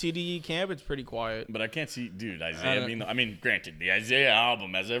else in the TDE camp, it's pretty quiet. But I can't see, dude. I Isaiah. don't- I mean, granted, the Isaiah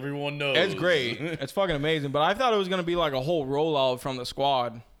album, as everyone knows, It's great. It's fucking amazing. But I thought it was gonna be like a whole rollout from the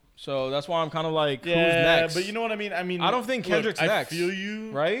squad. So that's why I'm kind of like, Yeah, who's next? but you know what I mean. I mean, I don't think Kendrick's look, next. I feel you.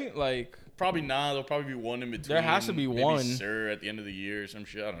 right? Like, Probably not. There'll probably be one in between. There has to be Maybe one. Sir at the end of the year or some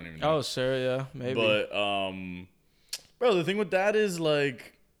shit. I don't even know. oh, sir, yeah, maybe. But bro, the thing with that is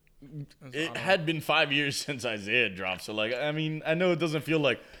like That's it not- had been 5 years since Isaiah dropped. So like, I mean, I know it doesn't feel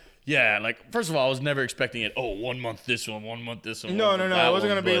like. Yeah, like first of all, I was never expecting it. Oh, 1 month this one, 1 month this one. no, 1 no, month no. that It wasn't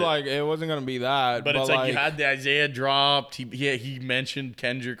one, gonna be but- like. It wasn't gonna be that. But it's like you had the Isaiah dropped. He mentioned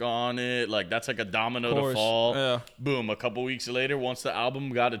Kendrick on it. Like that's like a domino to course, fall. yeah. Boom. A couple weeks later, once the album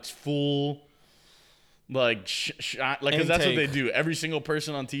got its full, like, like because that's what they Intake. do. Every single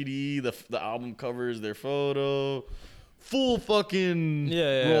person on TDE, the album covers their photo, full fucking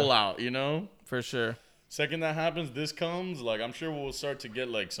Yeah. rollout. You know. for sure. Second that happens, this comes. Like I'm sure we'll start to get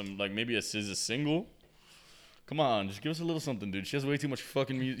like some like maybe a SZA single. Come on, just give us a little something, dude. She has way too much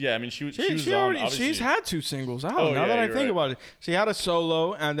fucking music. Yeah, I mean she was She's on, already. obviously. She's had 2 singles out. Oh, now yeah, that I you're think right. about it, she had a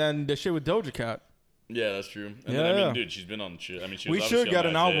solo and then the shit with Doja Cat. Yeah, that's true. And Yeah, then, I mean, yeah. dude, she's been on shit. I mean, she We was should obviously get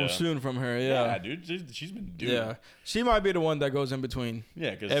on an album Isaiah. soon from her. Yeah, Yeah. dude, she's been doing. Yeah. She might be the one that goes in between. Yeah,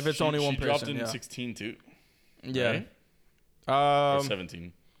 because If it's only one she dropped person, in yeah. 16 too, Yeah. or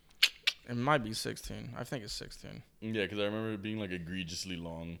 17. It might be 16. I think it's 16. Yeah, because I remember it being like egregiously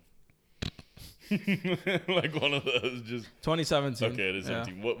long. Like one of those just. 2017. Okay, it is Yeah.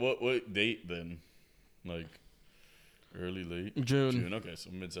 17. What date then? Like early, late June. Okay, so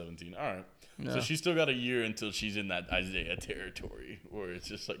mid 17. All right. Yeah. So she's still got a year until she's in that Isaiah territory where it's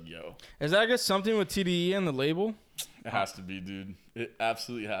just like, yo, Is that I guess something with TDE and the label? it has to be, dude. It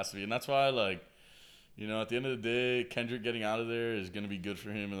absolutely has to be. And that's why, like, you know, at the end of the day, Kendrick getting out of there is going to be good for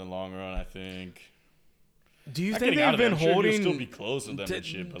him in the long run, I think. Do you Not think getting out they've of been there, I'm sure holding? he'll still be close with them and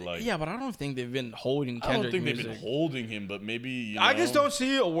shit, but like, yeah, but I don't think they've been holding I Kendrick don't think music. they've been holding him, but maybe, you know, I just don't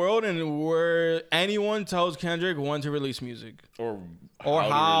see a world in where anyone tells Kendrick when to release music or or to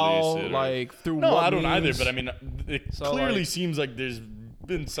how, release it, or- like through. No, what I don't either. means. But I mean, it So, clearly like- seems like there's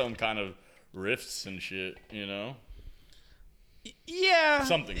been some kind of rifts and shit. You know, yeah,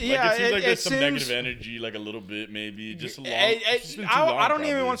 something. Yeah, Like it seems like there's it some seems- negative energy, like a little bit, maybe just a long. It- it's just been too long, I don't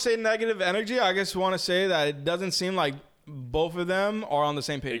even probably. want to say negative energy. I just want to say that it doesn't seem like both of them are on the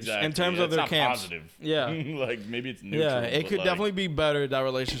same page Exactly. in terms Yeah, of it's their not camps. Positive. Yeah. Like maybe it's neutral. Yeah, it but, could like, definitely be better, that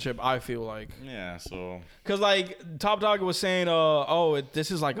relationship. I feel like. Yeah. So Cause like Top Dog was saying, this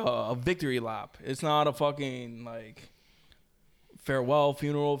is like a victory lap. It's not a fucking like farewell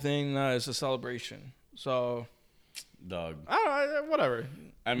funeral thing. No, it's a celebration. So dog. whatever.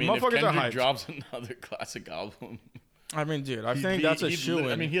 I mean, if Motherfuckers are Kendrick hyped. drops another classic album, I mean, dude, I think that's a he- shoe in.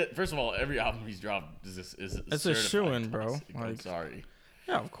 I mean, first of all, every album he's dropped is It's a certified shoo-in, bro. classic. I'm Like- sorry.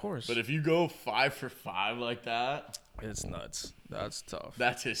 yeah, of course. But if you go 5 for 5 like that, it's nuts. That's tough.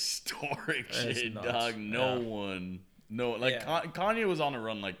 that's historic It's shit, nuts. dog. No Yeah. one, no, like Yeah. Kanye was on a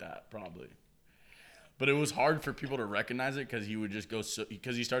run like that probably, but it was hard for people to recognize it because he would just go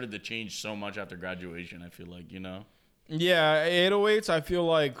because he started to change so much after graduation. I feel like, you know. Yeah, 808s I feel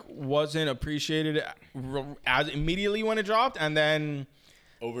like wasn't appreciated as immediately when it dropped, and then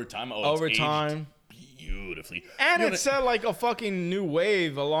Over time, over it's aged time. beautifully, And You know, it set like a fucking new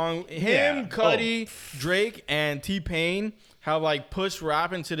wave along him, Yeah. Cudi, Drake, and T-Pain have like pushed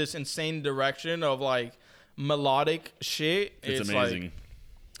rap into this insane direction of like melodic shit. it's like, amazing.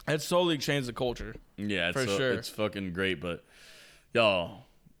 it's totally changed the culture. Yeah, it's for sure. It's fucking great, but y'all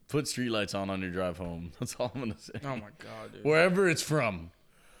put streetlights on your drive home. That's all I'm gonna say. Oh my god, dude. Wherever it's from,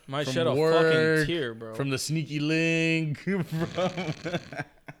 Might from shed a work, fucking tear, bro. from the sneaky link, from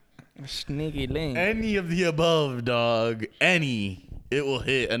Sneaky link. any of the above, dog. Any, it will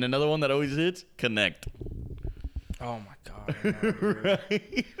hit. And another one that always hits, Connect. Oh my god. I know, dude.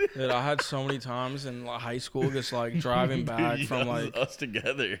 Right? Dude, I had so many times in like, high school just like driving back Dude, from that was like us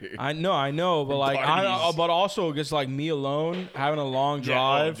together. I know, but like Parties. but also just like me alone having a long Yeah,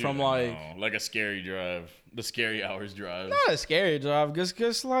 drive dude, from I know. Like a scary drive, the scary hours drive. not a scary drive,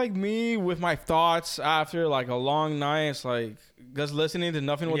 just like me with my thoughts after like a long night. It's like just listening to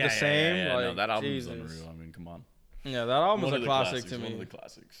nothing with the same. Yeah, like no, that album's Jesus. unreal. I mean, come on. Yeah, that album's One a of the classic classics, to One me. of the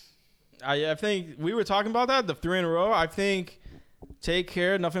classics. I think we were talking about that, the 3 in a row. I think Take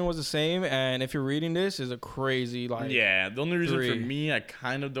Care, Nothing Was the Same, and If You're Reading This is a crazy like. Yeah, the only reason for 3. me, I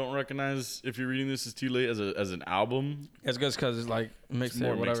kind of don't recognize If You're Reading This Is Too Late as an album. It's just because it's like It's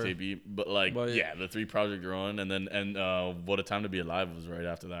more mixtape, whatever. mixtape, but like But- yeah, the 3 Project Run and What a Time to Be Alive was right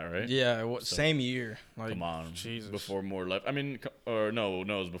after that, right? Yeah, same year. Like, Come on, Jesus. before More Life. I mean, or no, it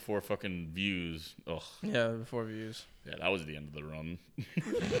was before fucking Views. Ugh, Yeah, before Views. yeah, that was the end of the run.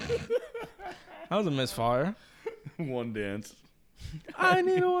 That was a misfire. One dance. I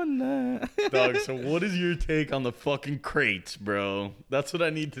need one that. Dog, so what is your take on the fucking crates, bro? That's what I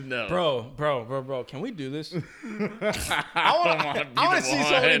need to know. Bro, can we do this? I I want to see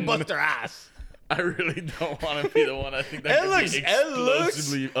somebody one. bust their ass. I really don't want to be the one. I think that could be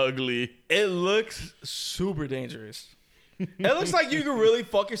explosively ugly. It looks super dangerous. It looks like you can really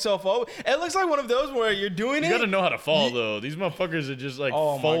fuck yourself up. It looks like one of those where you're doing You it. gotta know how to fall though. These motherfuckers are just like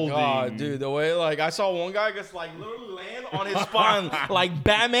Oh folding. my god, dude! The way like I saw one guy just like literally land on his spine like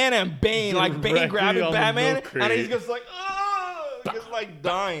Batman and Bane, like Bane Directly grabbing on the Batman, milk and he's crate. just like, just like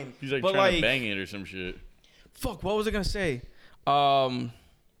dying. He's like But, trying to bang it or some shit. Fuck, what was I gonna say? God,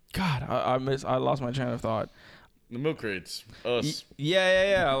 I lost my train of thought. The milk crates. Us.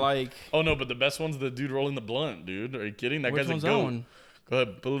 Yeah. Like, Oh no, but the best one's the dude rolling the blunt, dude. Are you kidding? That which guy's a one's that goat. one? Go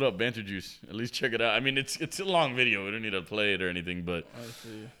ahead, pull it up, Banter Juice. At least check it out. I mean, it's a long video. We don't need to play it or anything, but. I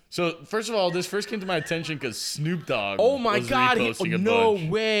see. So first of all, this first came to my attention because Snoop Dogg. Oh my was god! reposting a No bunch.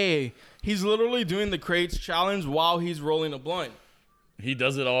 way! He's literally doing the crates challenge while he's rolling a blunt. He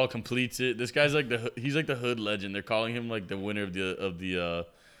does it all, completes it. This guy's like he's like the hood legend. They're calling him like the winner of the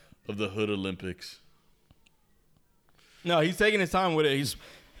Hood Olympics. No, he's taking his time with it.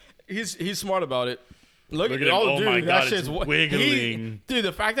 He's smart about it. Look Look at at him. oh, Oh dude, my that God, shit's it's wiggling. Dude,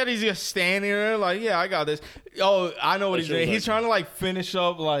 the fact that he's just standing there, like, yeah, I got this. Oh, I know what That he's shit doing. was He's like- trying to like finish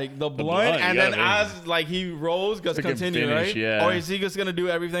up like the blunt, blunt, and you then gotta as like he rolls, just Like a continue, finish, right? yeah. Or is he just gonna do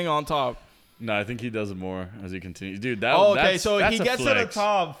everything on top? No, I think he does it more as he continues. Dude, that. Oh, okay, that's, so that's he a gets to the flex.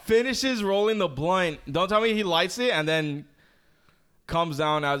 top, finishes rolling the blunt. Don't tell me he lights it and then comes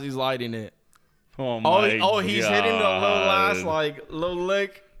down as he's lighting it. Oh my He's hitting the little last God. like little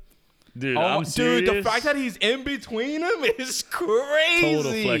lick. Dude, Oh, I'm serious. dude, the fact that he's in between them is crazy.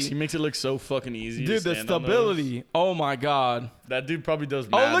 Total flex. He makes it look so fucking easy. Dude, to the stand on those. stability. Oh my god. That dude probably does.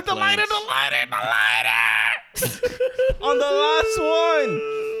 Oh, mad look, the lighter, planks. on the last one.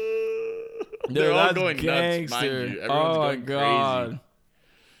 Dude, They're all that's going nuts, mind gangster. you. Everyone's Oh my going god. crazy.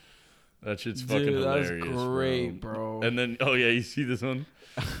 That shit's fucking Dude, that's hilarious. great, bro. And then, oh yeah, you see this one?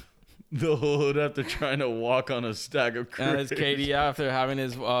 The whole hood after trying to walk on a stack of And crates. it's KD after having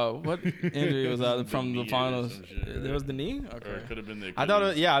his what injury was that from knee the or finals? some shit, It was the knee. Or Okay. it could have been the I thought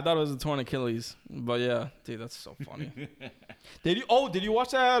Achilles. I thought it was a torn Achilles. But yeah, dude, that's so funny. Did you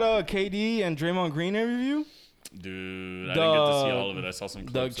watch that KD and Draymond Green interview? Dude, I didn't get to see The- all of it. I saw some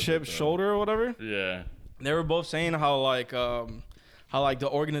The clips of chip it, though. shoulder or whatever? Yeah. They were both saying how like the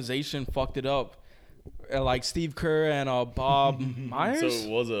organization fucked it up. Like Steve Kerr and Bob Myers. So it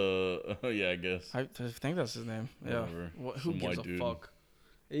was yeah, I guess. I think that's his name. Yeah. Whatever. Who Some gives a white dude. fuck?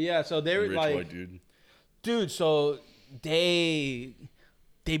 Yeah, so they were Rich like, white dude. dude, so they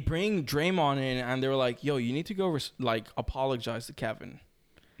bring Draymond in and they were like, yo, you need to go like apologize to Kevin.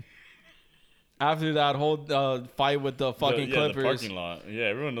 After that whole fight with the fucking The Clippers. parking lot. Yeah,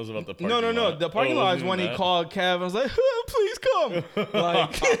 everyone knows about the parking No. lot. The parking Oh, lot is wasn't when he that? called Kev and was like, please come.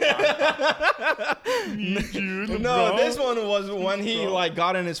 Like, no, this one was when he like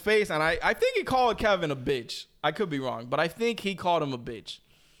got in his face, and I think he called Kevin a bitch. I could be wrong, but I think he called him a bitch,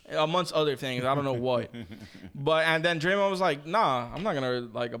 amongst other things. I don't know what. But and then Draymond was like, nah, I'm not gonna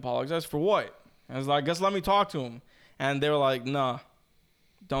like apologize for what. And I was like, guess let me talk to him. And they were like, nah,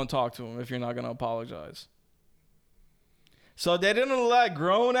 don't talk to him if you're not gonna apologize. So they didn't let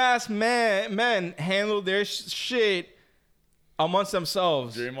grown ass men handle their shit amongst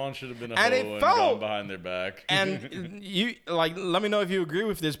themselves. Draymond should have been a And hoe it and felt- gone behind their back. And you like, let me know if you agree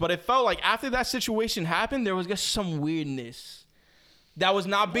with this, but it felt like after that situation happened, there was just some weirdness. that was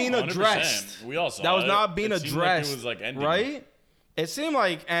not being 100%. addressed. We all saw that was it. not being It seemed addressed. like it was like ending. right? It seemed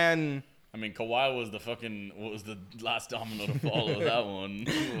like, and I mean, Kawhi was the last domino to follow that one.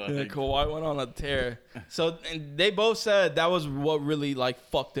 yeah, Kawhi went on a tear. So and they both said that was what really like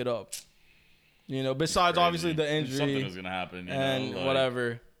fucked it up. You know, besides Crazy. obviously the Something injury was gonna happen, you and know, like,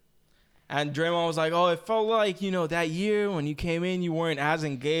 whatever. And Draymond was like, "Oh, it felt like, you know, that year when you came in, you weren't as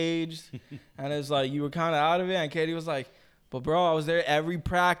engaged, and it's like you were kind of out of it." And Katie was like, "But bro, I was there every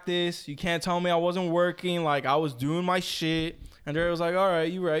practice. You can't tell me I wasn't working. Like I was doing my shit." And Dre was like, "All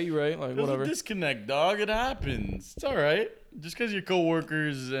right, you right. Like There's whatever." a disconnect, dog. It happens. It's all right. Just because you're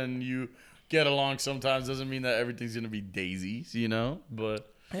coworkers and you get along sometimes doesn't mean that everything's gonna be daisies, you know.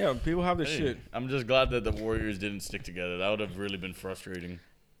 But Yeah, people have this hey, shit. I'm just glad that the Warriors didn't stick together. That would have really been frustrating.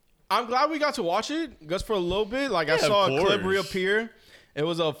 I'm glad we got to watch it just for a little bit. Like I Yeah, saw of a clip course. reappear. It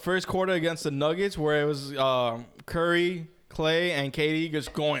was a first quarter against the Nuggets where it was Curry, Clay, and KD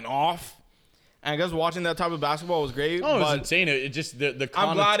just going off. And I guess watching that type of basketball was great. Oh, it was but insane. It just the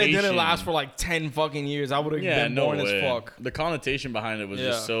I'm glad it didn't connotation- last for like 10 fucking years. I would have been no bored way. as fuck. The connotation behind it was Yeah.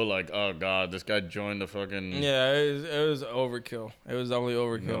 just so like, oh god, this guy joined the fucking. Yeah, it was overkill. It was definitely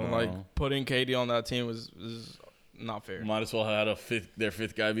overkill. No. Like putting KD on that team was not fair. Might as well have had their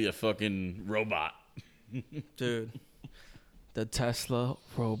fifth guy be a fucking robot. Dude. The Tesla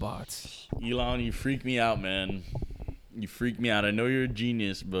robots. Elon, you freak me out, man. You freak me out. I know you're a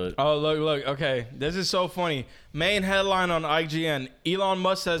genius, but Oh, look. Okay, this is so funny. Main headline on IGN. Elon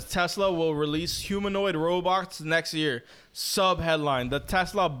Musk says Tesla will release humanoid robots next year. Sub headline. The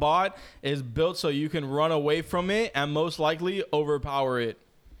Tesla bot is built so you can run away from it and most likely overpower it.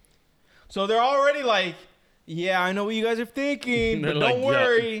 So they're already like, yeah, I know what you guys are thinking, but they're don't like,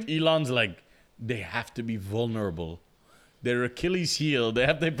 worry. yeah. Elon's like, they have to be vulnerable. Their Achilles heel.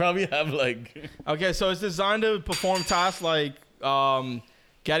 They probably have like. Okay, so it's designed to perform tasks like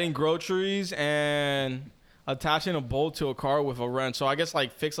getting groceries and attaching a bolt to a car with a wrench. So I guess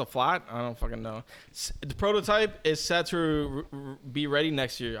like fix a flat. I don't fucking know. The prototype is set to be ready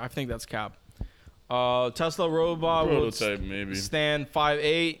next year. I think that's cap. Tesla robot Prototype, will maybe. stand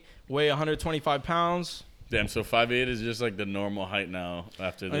 5'8", weigh 125 pounds. Damn, so 5'8" is just like the normal height now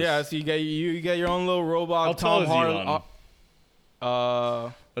after this. Yeah, so you get your own little robot. How tall Tom is Holland. Elon?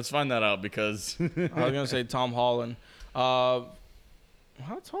 Let's Let's find that out because I was gonna say Tom Holland. How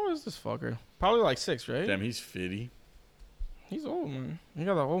tall is this fucker? Probably like 6, right? damn, he's 50. He's old, man. He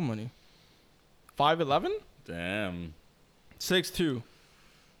got that old money. 5'11"? Damn. 6'2".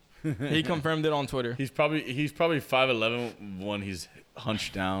 He confirmed it on Twitter. He's probably 5'11" when he's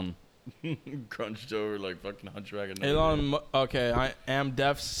hunched down, crunched over like fucking hunchback. Okay, I am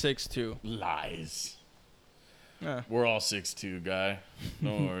def 6'2". Lies. Yeah. We're all 6'2", guy.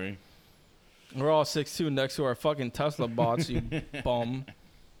 Don't worry. We're all 6'2" next to our fucking Tesla bots, you bum.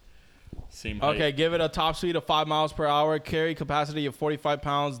 Same height. Okay, give it a top speed of 5 miles per hour, carry capacity of 45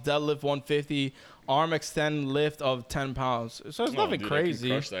 pounds, deadlift 150, arm extend lift of 10 pounds. So it's Oh, nothing dude, crazy. I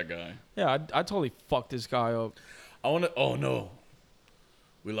can crush that guy. Yeah, I totally fucked this guy up. I want to. Oh no,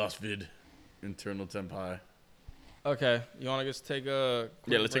 we lost vid. Internal temp high. Okay, you want to just take a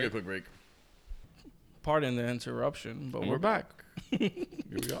quick Yeah, let's take a break? quick break. Pardon the interruption, but And we're back. Here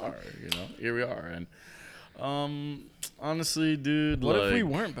we are. You know, here we are. And honestly, dude, What like, if we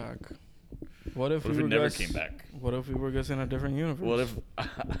weren't back? What if What if we we were never just, came back? What if we were just in a different universe?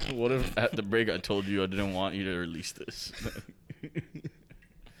 What if at the break I told you I didn't want you to release this?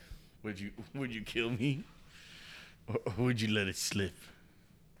 Would you kill me? Or would you let it slip?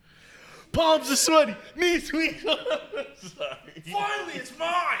 Palms are sweaty, knees weak. Sorry. Finally, it's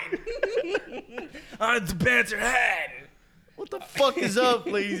mine. The Panther hat. What the fuck is up,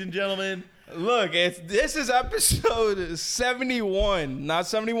 ladies and gentlemen? Look, this is episode 71, not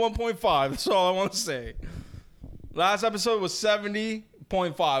 71.5. That's all I want to say. Last episode was 70.5.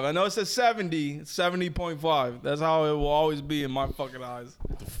 I know it says 70.5. That's how it will always be in my fucking eyes.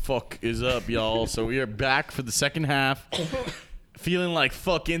 The fuck is up, y'all? So we are back for the second half. Feeling like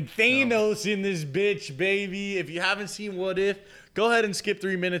fucking Thanos in this bitch, baby. If you haven't seen What If, go ahead and skip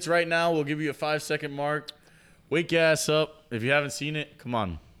 3 minutes right now. We'll give you a 5-second mark. Wake your ass up. If you haven't seen it, come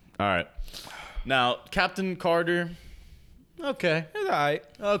on. All right. Now, Captain Carter. Okay. It's all right.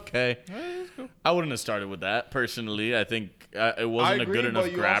 Okay. I wouldn't have started with that, personally. I think it I wasn't agree, a good enough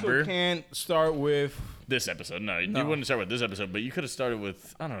but you grabber. also can't start with... This episode. No, you No. wouldn't start with this episode, but you could have started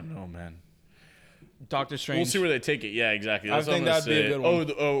with, I don't know, man. Doctor Strange. We'll see where they take it. Yeah, exactly. I That's what think I'm gonna that'd be a say. good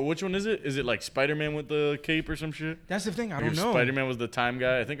one. Oh, which one is it? Is it like Spider-Man with the cape or some shit? That's the thing. I Or don't know. Spider-Man was the time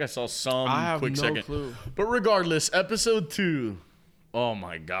guy. I think I saw some I have quick no second. clue. But regardless, episode 2. Oh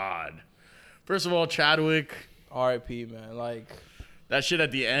my god. First of all, Chadwick. R.I.P. man. Like, That shit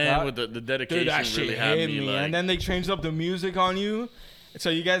at the end with the dedication Dude, that shit really had hit me me. like. And then they changed up the music on you. So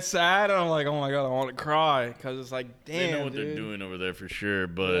you get sad, and I'm like, oh my God, I want to cry. Because it's like, damn, they know what dude. they're doing over there for sure,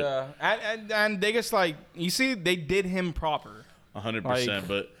 but Yeah. And they just like, you see, they did him proper. 100%.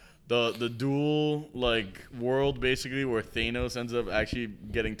 But the dual like world basically where Thanos ends up actually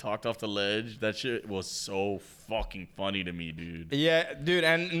getting talked off the ledge, that shit was so fucking funny to me, dude. Yeah, dude,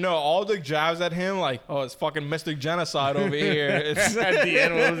 and no, all the jabs at him, like, oh, it's fucking Mystic Genocide over here. It's At the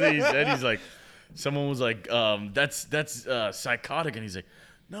end, what was it he said? He's like, someone was like, that's psychotic, and he's like,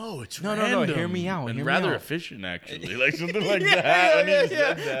 no, it's No, random. hear me out, and hear me rather out. efficient actually, like something like that. When he just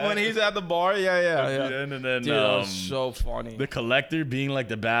said that. When he's at the bar, yeah. At the end, and then Dude, that was so funny. the collector being like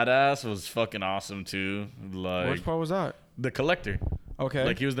the badass was fucking awesome too. Like Which part was that? the collector, Okay.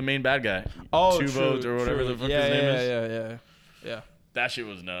 like he was the main bad guy. Oh, Two true, votes or whatever true. the fuck yeah, his name yeah, is. Yeah. That shit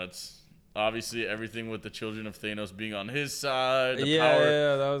was nuts. Obviously, everything with the children of Thanos being on his side. The Yeah, power,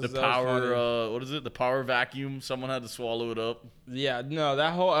 yeah, that was the that was power. funny. What is it? The power vacuum. Someone had to swallow it up. Yeah, no,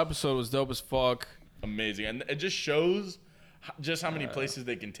 that whole episode was dope as fuck. Amazing, and it just shows just how many places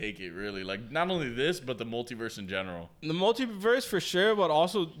they can take it. Really, like not only this, but the multiverse in general. The multiverse for sure, but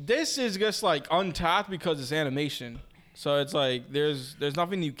also this is just like untapped because it's animation. So it's like there's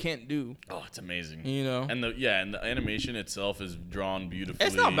nothing you can't do. Oh, it's amazing. You know? And the animation itself is drawn beautifully.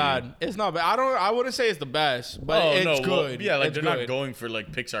 It's not bad. It's not bad. I wouldn't say it's the best, but Oh it's no, well, good. yeah, like It's they're good. not going for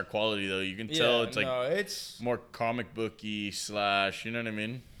like Pixar quality though. You can tell it's like it's more comic booky slash. You know what I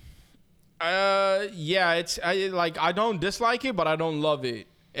mean? yeah, I don't dislike it, but I don't love it.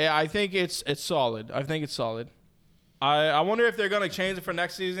 I think it's solid. I think it's solid. I wonder if they're gonna change it for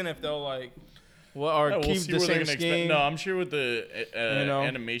next season. If they'll like, or Yeah, we'll keep see the where they're same gonna scheme. No, I'm sure with the You know?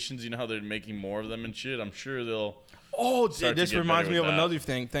 animations, you know how they're making more of them and shit. I'm sure they'll. Oh, start this to get reminds better me of with that. another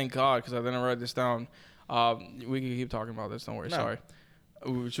thing. Thank God, because I didn't write this down. We can keep talking about this. Don't worry. No. Sorry.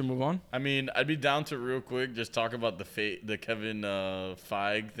 We should move on. I mean, I'd be down to real quick just talk about the Kevin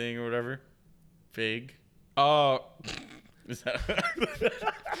Feige thing or whatever. Feige. Is that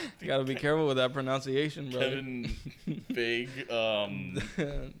You gotta be careful with that pronunciation, bro. Kevin Feige?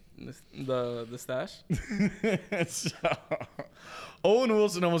 the stash. So, Owen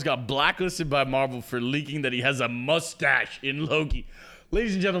Wilson almost got blacklisted by Marvel for leaking that he has a mustache in Loki.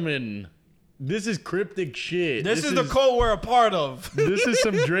 Ladies and gentlemen, this is cryptic shit. This is the code we're a part of. This is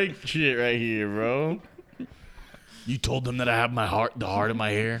some Drake shit right here, bro. You told them that I have the heart of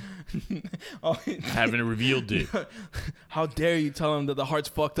my hair. Oh, I haven't revealed it. how dare you tell him that the heart's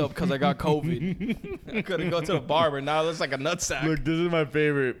fucked up because I got COVID? I couldn't go to the barber. Now it looks like a nutsack. Look, this is my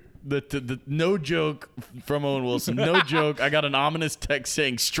favorite. The no joke from Owen Wilson. No joke. I got an ominous text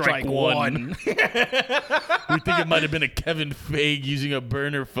saying strike one. We think it might have been a Kevin Feige using a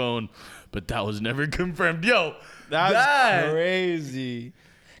burner phone, but that was never confirmed. Yo, That's crazy.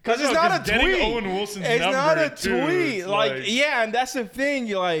 Because it's No, not 'cause a getting tweet. Owen Wilson's It's not number, a too, tweet. it's Like, like- yeah, and that's the thing.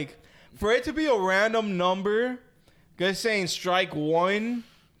 You're like, for it to be a random number, just saying strike one.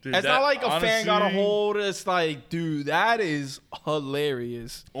 dude, It's that- not like a fan got a honestly, hold. It's like, dude, that is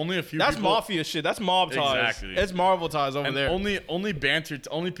hilarious. Only a few. That's people, mafia shit. That's mob ties. Exactly. It's Marvel ties over and there. only banter.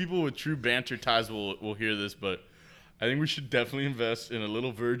 Only people with true banter ties will hear this. But I think we should definitely invest in a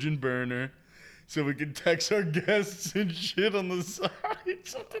little Virgin burner, so we can text our guests and shit on the side,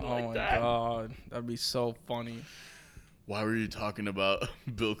 something Oh like my that. god, that'd be so funny. Why were you talking about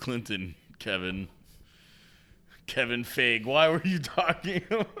Bill Clinton, Kevin? Kevin Feige. Why were you talking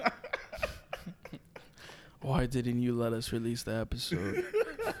about? Why didn't you let us release the episode?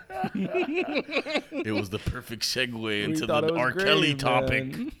 It was the perfect segue into thought it the was R. great, Kelly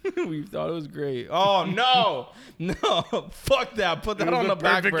topic. man. We thought it was great. Oh no, fuck that. Put that It was on the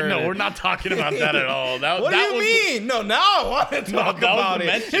back perfect- burner. No, we're not talking about that at all. That, What that do you was mean? No, now I want to talk that was about the it.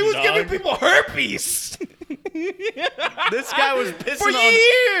 mention, He was dog. giving people herpes This guy was pissing for on.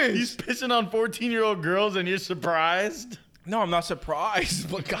 years. He's pissing on 14-year-old girls, and you're surprised. No, I'm not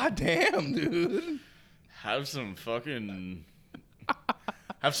surprised, but goddamn, dude. Have some fucking.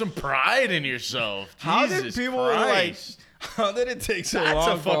 Have some pride in yourself. How Jesus did people Christ. How did it take so That's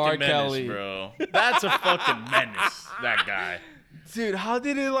long a for R. fucking menace, Kelly, bro. That's a fucking menace. That guy. dude? How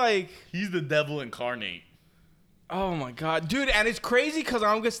did it like? He's the devil incarnate. Oh my god, dude! And it's crazy because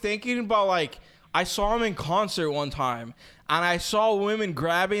I'm just thinking about like I saw him in concert one time, and I saw women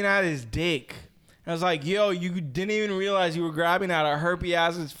grabbing at his dick. I was like, yo, you didn't even realize you were grabbing at a herpy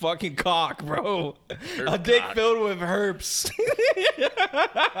ass's fucking cock, bro. A dick cock. filled with herps.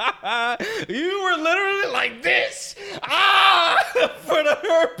 You were literally like this. For the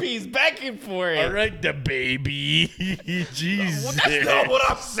herpes, begging for it. All right, the baby. Jesus. That's not what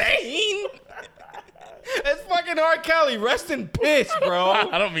I'm saying. It's fucking R. Kelly. Rest in piss, bro.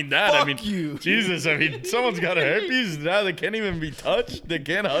 I don't mean that. I Fuck mean, you. Jesus. I mean, someone's got a herpes now. They can't even be touched. They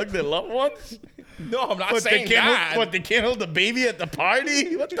can't hug their loved ones. No, I'm not What, saying they can't that. Hold, what, they can't hold the baby at the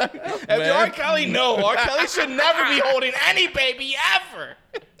party? What the hell, If man? you're R. Kelly, no. R. Kelly should never be holding any baby ever.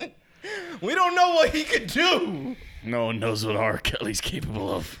 We don't know what he could do. No one knows what R. Kelly's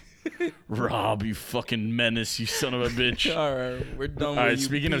capable of. Rob, you fucking menace, you son of a bitch. All right, we're done. All with right, you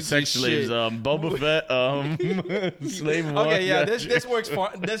speaking of piece sex slaves, shit. Boba Fett, Slave One. Okay, yeah, gotcha. this works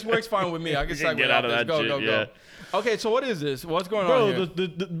fine. This works fine with me. I can can segue get out out of this. that Go, shit, go, yeah. go. Okay, so what is this? What's going on Bro, here?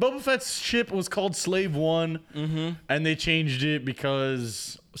 the Boba Fett's ship was called Slave One, and they changed it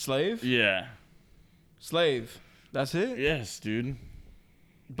because, Slave? yeah. Slave. That's it? Yes, dude.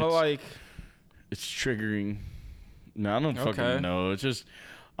 But like, It's triggering. No, I don't Okay. fucking know. It's just,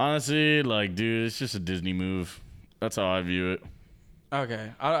 honestly, like, dude, it's just a Disney move. That's how I view it.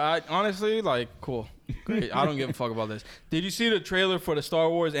 okay. I honestly, like, cool. Great. I don't give a fuck about this. Did you see the trailer for the Star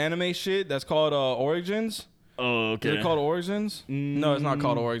Wars anime shit that's called Origins? Oh, okay. Is it called Origins? No, it's not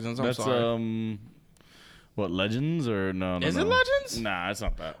called Origins. I'm That's, sorry. what, Legends or no? Is it Legends? Nah, it's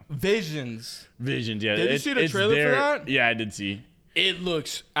not that. Visions. Visions, yeah. Did you see the trailer for that? Yeah, I did see. It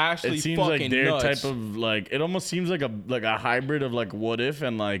looks actually It seems fucking like their nuts. type of like. It almost seems like a hybrid of like What If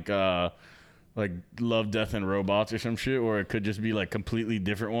and like Love, Death, and Robots or some shit, or it could just be like completely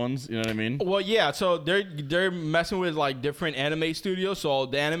different ones. You know what I mean? Well, yeah. So they're messing with like different anime studios, so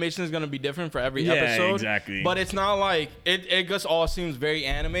the animation is gonna be different for every Yeah, episode. exactly. But it's not like it just all seems very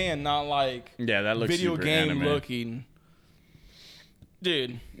anime and not like Yeah, that looks video super game anime. looking.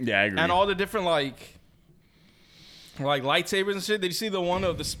 Dude, Yeah, I agree. and all the different like lightsabers and shit. Did you see the one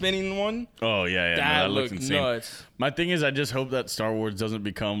of the spinning one? Oh yeah, yeah. That No, that looks looked insane. nuts. My thing is, I just hope that Star Wars doesn't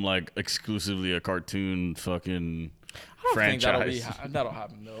become like exclusively a cartoon fucking I don't think franchise. that'll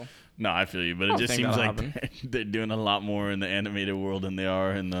happen though. No, I feel you, but it don't just think seems that'll like they're doing a lot more in the animated world than they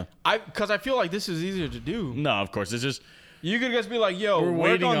are in the. Because I feel like this is easier to do. No, of course, it's just You could just be like, yo, We're work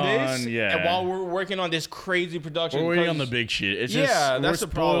waiting on on- this. yeah. And while we're working on this crazy production. we're waiting on 'cause- the big shit. It's Yeah, just that's we're the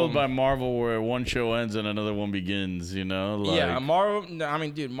spoiled problem. by Marvel, where one show ends and another one begins. You know, like, Yeah, Marvel. I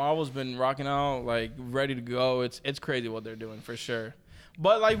mean, dude, Marvel's been rocking out, like ready to go. It's crazy what they're doing for sure.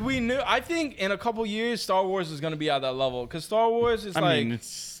 But like we knew, I think in a couple years, Star Wars is gonna be at that level because Star Wars is I like, mean, it's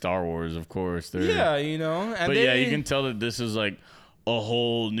Star Wars, of course. They're, yeah, you know. And but they, yeah, you can tell that this is like a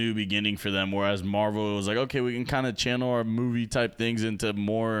whole new beginning for them. Whereas Marvel was like, okay, we can kind of channel our movie type things into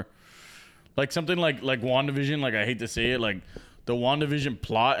more like something like WandaVision. Like, I hate to say it, like the WandaVision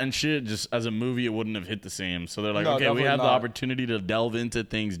plot and shit, just as a movie, it wouldn't have hit the same. So they're like, No, okay, we definitely have the not. opportunity to delve into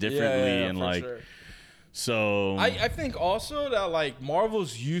things differently and for like sure. so. I think also that like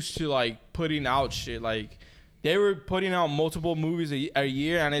Marvel's used to like putting out shit. Like they were putting out multiple movies a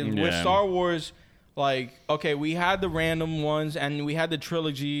year, and with Yeah. Star Wars, like okay, we had the random ones and we had the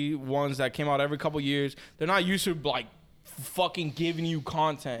trilogy ones that came out every couple years. They're not used to like fucking giving you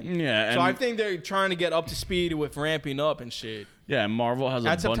content. Yeah, So and- I think they're trying to get up to speed with ramping up and shit. yeah, Marvel has a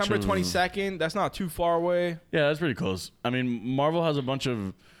At bunch September of 22nd, that's not too far away. Yeah, that's pretty close. I mean, Marvel has a bunch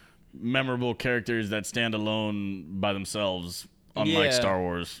of memorable characters that stand alone by themselves, unlike Yeah. Star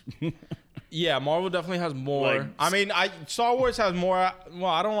Wars. Yeah, Marvel definitely has more. Like- I mean, Star Wars has more. Well,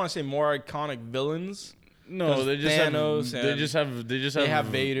 I don't want to say more iconic villains. No, 'Cause they just Thanos have. They and just have. They just have. They have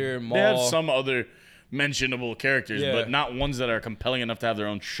Vader, Maul. They have some other mentionable characters, Yeah. but not ones that are compelling enough to have their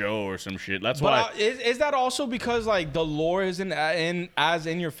own show or some shit. That's But why. is that also because like the lore isn't in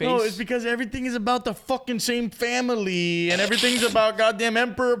your face? No, it's because everything is about the fucking same family, and everything's about goddamn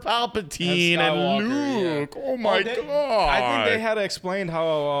Emperor Palpatine and, Skywalker, Luke. yeah. Oh my Well, god! I think they had explained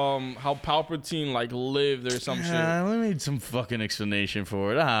how Palpatine like lived or some shit. We need some fucking explanation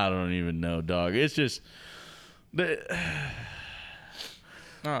for it. I don't even know, dog. It's just.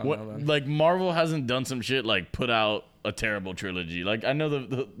 I don't What, know, man. like Marvel hasn't done some shit like put out a terrible trilogy. Like I know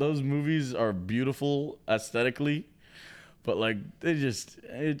those movies are beautiful aesthetically, but like it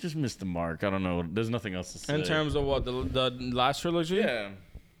just missed the mark. I don't know. There's nothing else to say. In terms of what the last trilogy? yeah,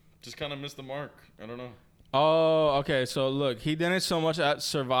 just kind of missed the mark. I don't know. Oh, okay. So look, he didn't so much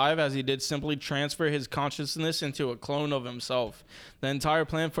survive as he did simply transfer his consciousness into a clone of himself. The entire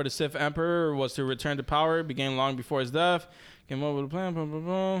plan for the Sith Emperor was to return to power, began long before his death. Came up with a plan, blah, blah,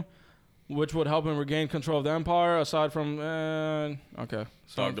 blah, which would help him regain control of the Empire. Aside from, okay.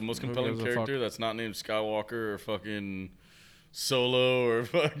 So Dog, the most who compelling gives a fuck? character that's not named Skywalker or fucking Solo or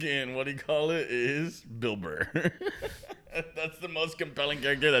fucking what do you call it is Bill Burr. That's the most compelling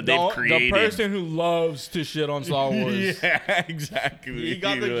character that they've The created. person who loves to shit on Star Wars. Yeah, exactly. He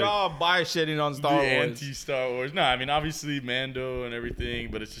got the Like, job by shitting on Star the Wars. anti-Star Wars. No, I mean obviously Mando and everything,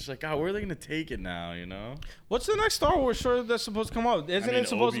 but it's just like, God, where are they gonna take it now? You know? What's the next Star Wars show that's supposed to come out? Isn't it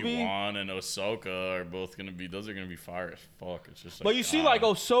supposed to be? Obi-Wan and Ahsoka are both gonna be. Those are gonna be fire as fuck. It's just. Like, But you see, like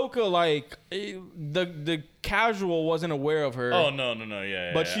Ahsoka, like the casual wasn't aware of her. Oh no,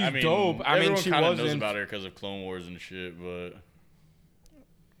 yeah. But she's dope. I mean, everyone she kinda wasn't- knows about her because of Clone Wars and shit, but.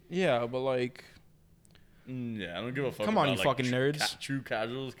 Yeah, but like, Yeah, I don't give a fuck. Come on, about, you like, fucking nerds. True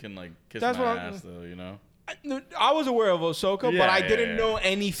casuals can like kiss That's my what I'm- ass though, you know. I was aware of Ahsoka, but Yeah, I yeah, didn't yeah. know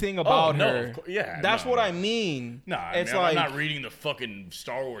anything about no, her. of course- yeah, That's no, what no. I mean. No, I it's mean, like I'm not reading the fucking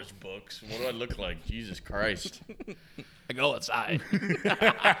Star Wars books. What do I look like? Jesus Christ. I go outside.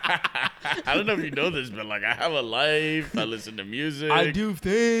 I don't know if you know this, but like I have a life. I listen to music. I do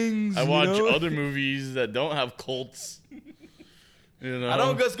things. I watch you know? other movies that don't have cults. You know? I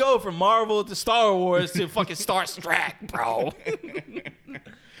don't just go from Marvel to Star Wars to fucking Star Trek, bro.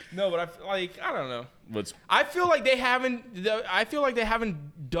 No, but I don't know. What's I feel like they haven't. I feel like they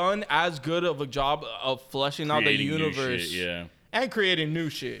haven't done as good of a job of fleshing out the creating new universe, shit, yeah. and creating new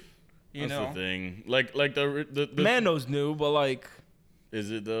shit. You That's know, the thing. Like the Mando's new, but like, is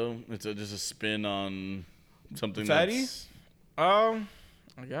it though? It's just a spin on something Fatty? that's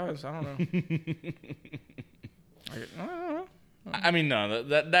I guess I don't know. I don't know. I mean, no,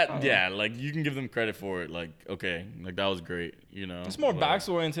 that yeah, like you can give them credit for it. Like, okay, like that was great, you know. It's more but,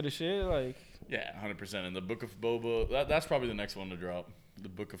 backstory into the shit. Like, Yeah, 100%. And the Book of Boba, that's probably the next one to drop. The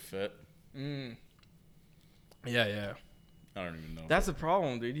Book of Fett. yeah. I don't even know. That's the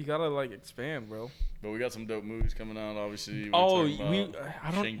problem, dude. You gotta like expand, bro. But we got some dope movies coming out. Obviously, Oh,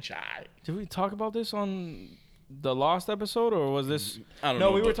 I don't. Shang-Chi. Did we talk about this on the last episode, or was this? I don't No,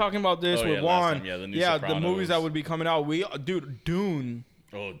 know. we were but- talking about this Oh, with yeah, last Juan. time, yeah, the new the Sopranos. movies that would be coming out. Dude, Dune.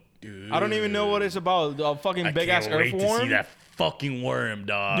 Oh, dude. I don't even know what it's about. The fucking big ass can't wait to see earthworm. that fucking worm,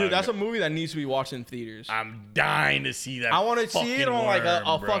 dog. Dude, that's a movie that needs to be watched in theaters. I'm dying to see that. I want to see it on like a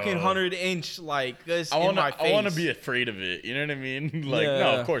fucking worm, fucking bro. 100-inch like this I in want my to. face. I want to be afraid of it. You know what I mean? Like, no,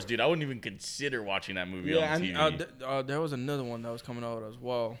 Yeah. of course, dude. I wouldn't even consider watching that movie Yeah, on and TV. there was another one that was coming out as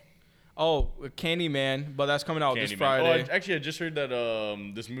well. Oh, Candyman, but that's coming out this Candyman. Friday. Oh, I just heard that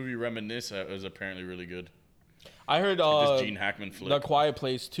this movie Reminisce is apparently really good. I heard This Gene Hackman flick. The Quiet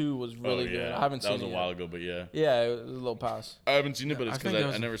Place 2 was really Oh, good. yeah. I haven't seen That was it a yet. while ago, but yeah. Yeah, it was a little pass. I haven't seen it, but I it's think because there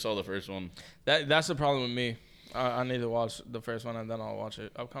was- I never saw the first one. That's the problem with me. I need to watch the first one and then I'll watch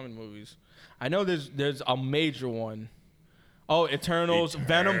it. Upcoming movies. I know there's a major one. Oh, Eternals,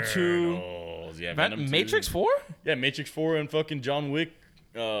 Venom 2, Eternals. Yeah, Venom 2. Matrix 4? Yeah, Matrix 4 and fucking John Wick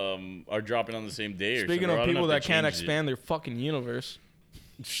are dropping on the same day. Or Speaking something. I of don't know people if they that can't changed it. expand their fucking universe.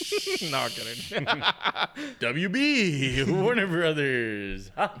 No, I'm kidding. WB Warner Brothers.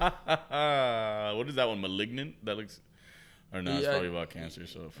 What is that one? Malignant? That looks. Or no, it's Yeah. probably about cancer.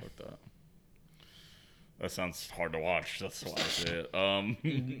 So fuck that. That sounds hard to watch. That's why I say it.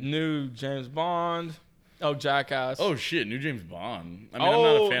 New James Bond. Oh, Jackass. Oh shit, new James Bond. I mean, I'm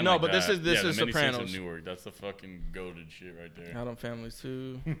not a fan no, like but that. this is The Many Saints Sopranos. of Newark. That's the fucking goated shit right there. Adam Families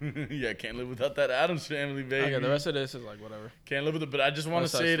too. Yeah, can't live without that Addams Family, baby. Okay, the rest of this is like whatever. Can't live with it. But I just want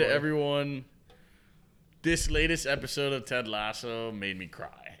West to Side say to Story. everyone, this latest episode of Ted Lasso made me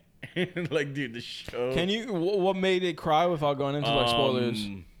cry. Like, dude, the show. Can you? What made it cry without going into like spoilers?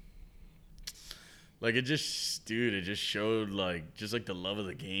 Like it just showed like just like the love of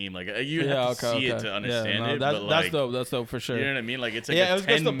the game. Like you Yeah, have to see it to understand it. That's, but that's like, dope. That's dope for sure. You know what I mean? Like it's like Yeah, it a was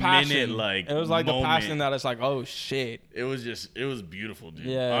just the 10 passion. minute like It was like moment. the passion that it's like, oh shit. It was beautiful, dude.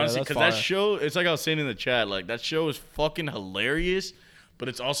 Yeah, honestly, that's because that fire. show, it's like I was saying in the chat, like that show is fucking hilarious, but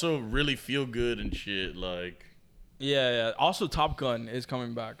it's also really feel good and shit. Like, Yeah. Also, Top Gun is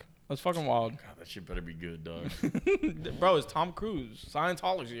coming back. That's fucking wild, God, that shit better be good, dog. bro. It's Tom Cruise,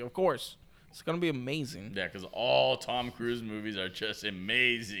 Scientology, of course. It's gonna be amazing. Yeah, because all Tom Cruise movies are just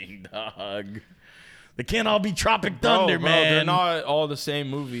amazing, dog. They can't all be Tropic Thunder, bro, man. they're not all the same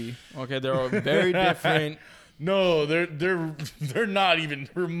movie. Okay, they're very different. No, they're not even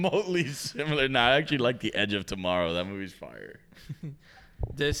remotely similar. Nah, I actually like The Edge of Tomorrow. That movie's fire.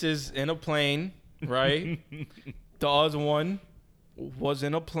 This is in a plane, right? The other one was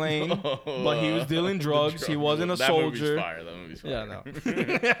in a plane, but he was dealing drugs. He wasn't a that soldier. Movie's fire. That movie's fire. Yeah, no.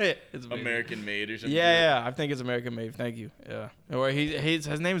 It's amazing. American Made or something. Yeah, I think it's American Made. Thank you. Yeah, or his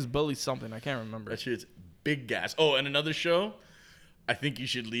name is Billy something. I can't remember. That shit's big gas. Oh, and another show. I Think You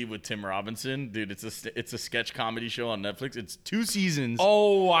Should Leave with Tim Robinson. Dude, it's a sketch comedy show on Netflix. It's 2 seasons.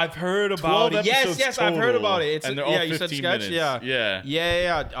 Oh, I've heard about 12 it. Yes, episodes I've heard total, about it. It's and they're all yeah, you said 15 sketch. minutes.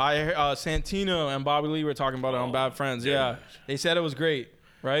 Yeah. I Santino and Bobby Lee were talking about it on Bad Friends. Yeah, they said it was great.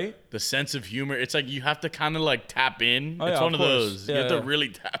 Right? The sense of humor. It's like you have to kind of like tap in. Oh, it's yeah, one of of course. those. Yeah, You have to yeah. really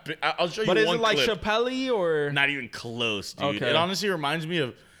tap in. I'll show you But is one it like clip. Chappelle or? Not even close, dude. Okay. It honestly reminds me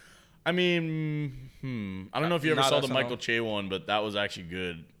of. I mean, I don't know if you ever Nah, saw that's the not Michael Che one, but that was actually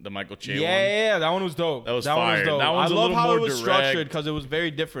good. The Michael Che one. Yeah, that one was dope. That was One fire. was dope. That one's I a love little how more it was direct. structured because it was very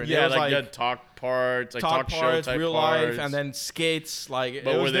different. Yeah, it was like you had talk parts, like talk show parts, type real parts, life, and then skits. Like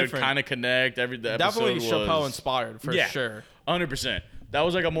but it where was they different. kind of connect. The Definitely episode Chappelle was inspired for sure. 100%. That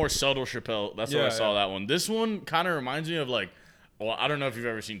was like a more subtle Chappelle. That's where I saw that one. This one kind of reminds me of like, well, I don't know if you've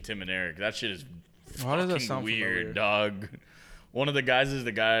ever seen Tim and Eric. That shit is Why does that fucking sound weird, familiar? dog. One of the guys is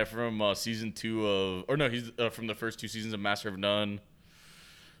the guy from season 2 of, or no, he's from the first 2 seasons of Master of None.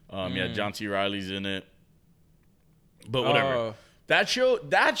 Yeah, John C. Reilly's in it. But whatever. Oh. That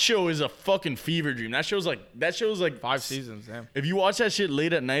show is a fucking fever dream. That show's like 5 seasons. Damn. if you watch that shit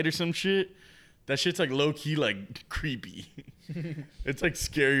late at night or some shit, that shit's like low key like creepy. It's like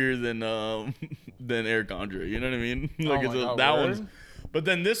scarier than Eric Andre. You know what I mean? Like my God, that word? one's. But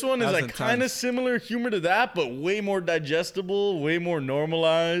then this one is That's like kind of intense. similar humor to that, but way more digestible, way more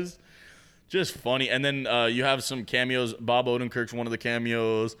normalized. Just funny. And then you have some cameos. Bob Odenkirk's one of the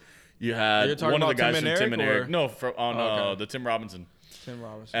cameos. You had You're talking one of the about guys Tim from and Tim and Eric, Eric. or- No, on okay. the Tim Robinson. Tim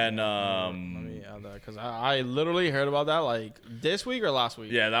Robinson. And Let me add that because I literally heard about that like this week or last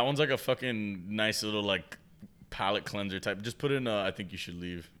week. yeah, that one's like a fucking nice little like palate cleanser type. Just put in I Think You Should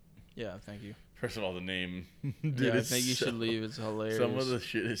Leave. Yeah. Thank you. First of all, the name. Dude, Yeah, I it's think you so- should leave. It's hilarious. Some of the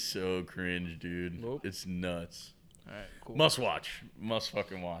shit is so cringe, dude. Nope. It's nuts. All right. Cool. Must watch. Must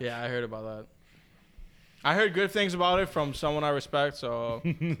fucking watch. Yeah, I heard about that. I heard good things about it from someone I respect, so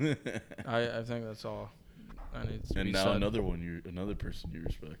I think that's all I need to And be now said. another person you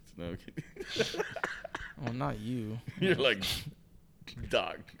respect. No, I'm kidding. Oh, not you. You're like,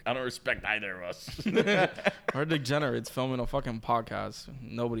 dog. I don't respect either of us. We're degenerates filming a fucking podcast.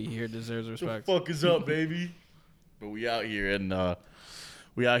 Nobody here deserves respect. Fuck is up, baby? But we out here and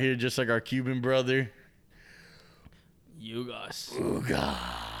we out here just like our Cuban brother. You guys.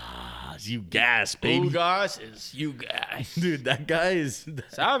 Ugas, you gas, baby. You guys is you guys. Dude, that guy is.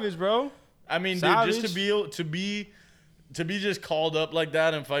 Savage, bro. I mean, dude, just Savage. to be able to be just called up like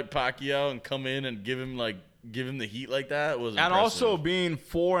that and fight Pacquiao and come in and give him the heat like that was And impressive. also being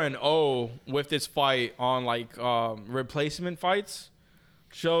 4-0 with this fight on like replacement fights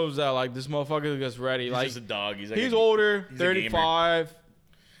shows that like this motherfucker gets ready. he's like just a dog. He's like he's a, older, he's a gamer. 35.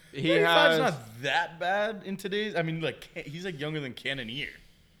 He 35's has not that bad in today's. I mean, like he's like younger than Cannonier.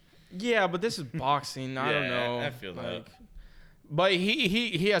 yeah, but this is boxing. I don't Yeah, know. I feel that. But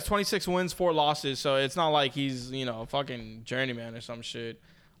he has 26 wins, 4 losses, so it's not like he's a fucking journeyman or some shit.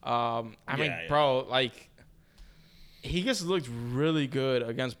 I mean, Yeah. bro, like he just looked really good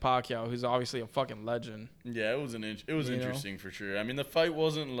against Pacquiao, who's obviously a fucking legend. Yeah, it was it was You know? interesting for sure. I mean, the fight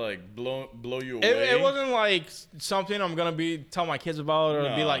wasn't like blow you away. It wasn't like something I'm gonna tell my kids about or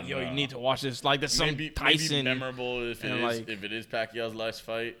be No, like, yo, no. you need to watch this. Like there's some maybe Tyson. memorable if and, like- if it is Pacquiao's last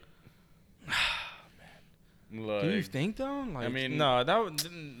fight. Like, Do you think though? Like, I mean- no,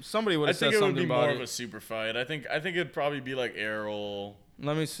 somebody would I have said think it would something be about more it. of a super fight. I think it'd probably be like Errol.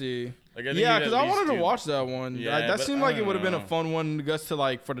 Let me see. Like, I think Yeah, he'd because at I least wanted to do- watch that one. Yeah, That but seemed I like it don't would have been a know. fun one just to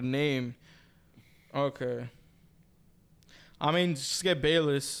like for the name. Okay. I mean, Skip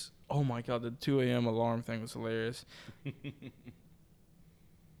Bayless. Oh my god, the 2 a.m. alarm thing was hilarious.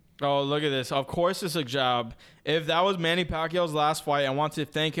 Oh, look at this. Of course it's a jab. If that was Manny Pacquiao's last fight, I want to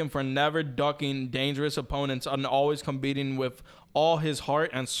thank him for never ducking dangerous opponents and always competing with all his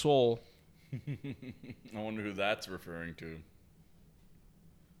heart and soul. I wonder who that's referring to.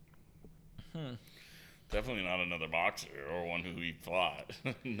 Definitely not another boxer or one who he fought.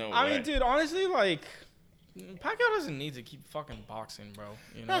 No I way. mean, dude, honestly, like, Pacquiao doesn't need to keep fucking boxing, bro.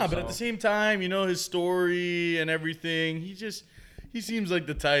 You know, Nah, but at the same time, his story and everything, he seems like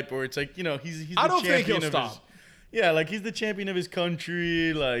the type where it's like, he's the I don't think champion he'll of his, stop. yeah, like he's the champion of his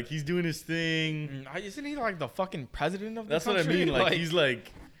country, like he's doing his thing. Isn't he like the fucking president of the That's what I country? mean. Like he's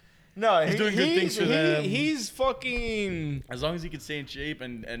like, no, he's doing good things for them. He's fucking. as long as he can stay in shape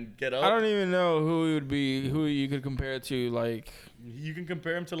and get up, I don't even know who he would be, who you could compare it to. Like, you can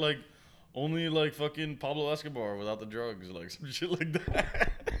compare him to like only like fucking Pablo Escobar without the drugs, like some shit like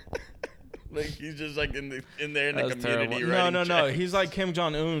that. Like he's just like in there in the that's community. terrible. writing No. checks. He's like Kim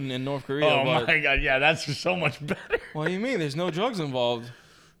Jong Un in North Korea. Oh but my god, yeah, that's so much better. what do you mean? There's no drugs involved.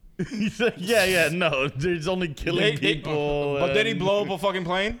 He's like, yeah, no, there's only killing people. But did he and- blow up a fucking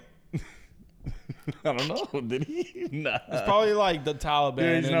plane? I don't know. Did he? Nah. It's probably like the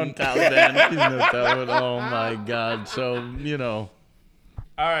Taliban. He's no and- Taliban. He's no Taliban. Oh my God. So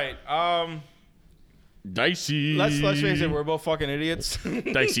All right. dicey. Let's face it. We're both fucking idiots.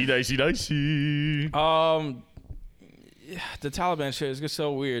 dicey. Yeah, the Taliban shit is just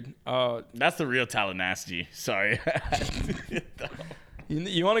so weird. That's the real Tallahassee. Sorry.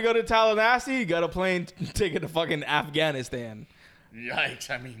 You want to go to Tallahassee? You got a plane ticket to fucking Afghanistan. Yikes!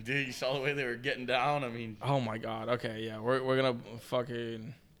 I mean, dude, you saw the way they were getting down. I mean, Oh my god. Okay, yeah, we're gonna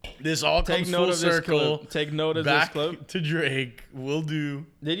fucking this all take comes note full of this circle. clip. Take note of this Back clip. to Drake. Will do.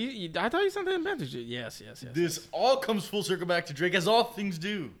 Did you? I thought you sent the advantage. Yes. This all comes full circle back to Drake, as all things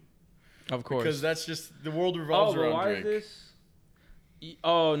do. Of course. Because that's just the world revolves but around why Drake. is this?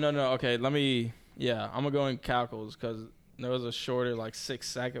 Oh no. Okay, let me. Yeah, I'm gonna go in calcles because there was a shorter, like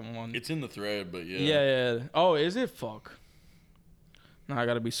 6-second one. It's in the thread, but yeah. Yeah. Oh, is it? Fuck. Now I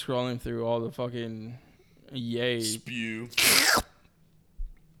gotta be scrolling through all the fucking yay. Spew.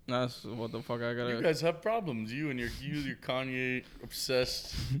 That's what the fuck I You gotta. guys have problems. You and your Kanye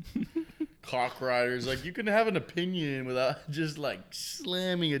obsessed cock riders. Like, you can have an opinion without just like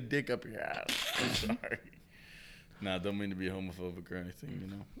slamming a dick up your ass. I'm sorry. Nah, don't mean to be homophobic or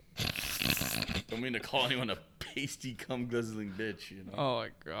anything, Don't mean to call anyone a pasty cum guzzling bitch, Oh my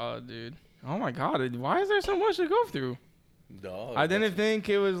god, dude. Oh my god, why is there so much to go through? Dog, I didn't think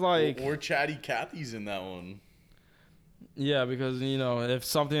it was like. or Chatty Cathy's in that one. Yeah, because if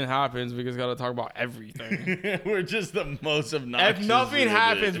something happens, we just gotta talk about everything. We're just the most obnoxious. If nothing with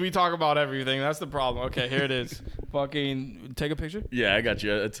happens, it. we talk about everything. That's the problem. Okay, here it is. Fucking take a picture. Yeah, I got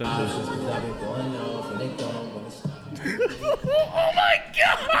you. It's oh my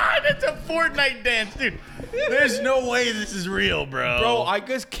god! It's a Fortnite dance, dude. There's no way this is real, bro. Bro, I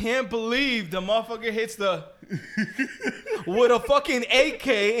just can't believe the motherfucker hits the with a fucking AK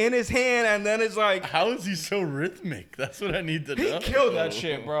in his hand, and then it's like How is he so rhythmic? That's what I need to know. he killed that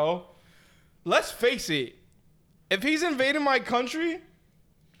shit, bro. Let's face it. If he's invading my country,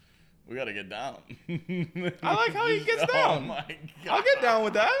 We gotta get down. I like how he gets Oh down. my god! I'll get down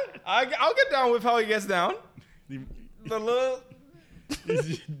with that. I'll get down with how he gets down. The little.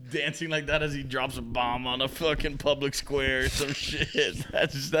 He's dancing like that as he drops a bomb on a fucking public square or some shit.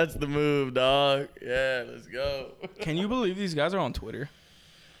 That's the move, dog. Yeah, let's go. Can you believe these guys are on Twitter?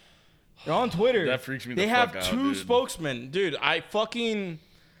 They're on Twitter. That freaks me the They fuck have out, two dude. spokesmen, dude. I fucking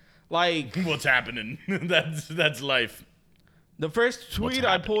like What's happening? That's life. the first tweet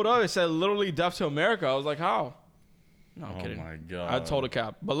I happening? pulled up. It said literally "Death to America." I was like, how? No, I'm Oh kidding. my god! I told a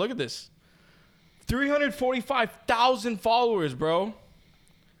cap. But look at this. 345,000 followers, bro.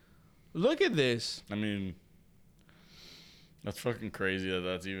 Look at this. I mean, that's fucking crazy that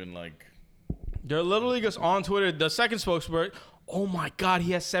that's even like. They're literally just on Twitter. The second spokesperson, oh my God,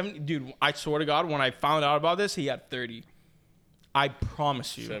 he has 70. Dude, I swear to God, when I found out about this, he had 30. I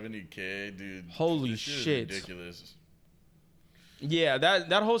promise you. 70K, dude. Holy This is shit. ridiculous. Yeah,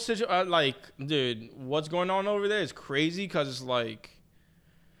 that whole situation, like, dude, what's going on over there is crazy because it's like,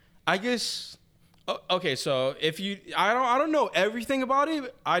 I guess. Okay, so I don't know everything about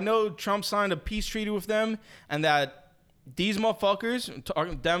it. I know Trump signed a peace treaty with them, and that these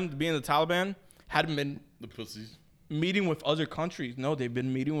motherfuckers, them being the Taliban, hadn't been The pussies. meeting with other countries. No, they've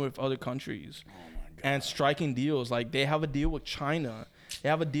been meeting with other countries Oh my god. and striking deals. Like they have a deal with China, they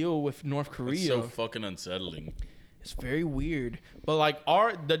have a deal with North Korea. It's so fucking unsettling. It's very weird. But like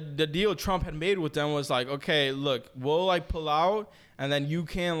the deal Trump had made with them was like, okay, look, we'll like pull out and then you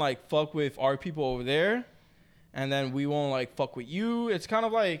can like fuck with our people over there and then we won't like fuck with you. It's kind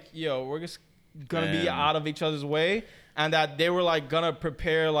of like, yo, we're just gonna be Man. out of each other's way. And that they were like gonna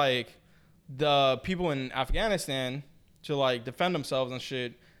prepare like the people in Afghanistan to like defend themselves and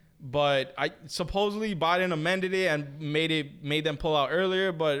shit. But I supposedly Biden amended it and made them pull out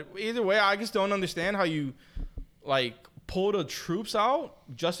earlier. But either way, I just don't understand how you like pull the troops out,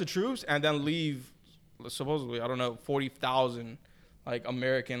 just the troops, and then leave supposedly, I don't know, 40,000 like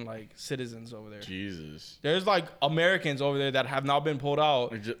American like citizens over there. Jesus. There's like Americans over there that have not been pulled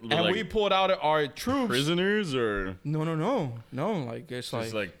out, Like, and like we pulled out our troops. Prisoners or No. Like it's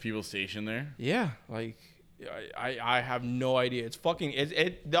just like people stationed there? yeah, like I have no idea. It's fucking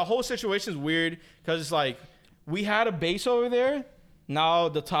the whole situation is weird because it's like we had a base over there. Now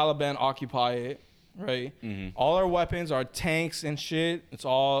the Taliban occupy it, right? Mm-hmm. All our weapons, our tanks and shit, it's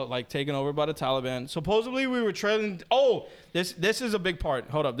all like taken over by the Taliban. Supposedly we were trailing. Oh, this is a big part.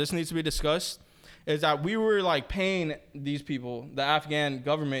 Hold up, this needs to be discussed. Is that we were like paying these people, the Afghan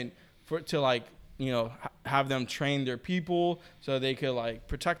government, to like have them train their people so they could like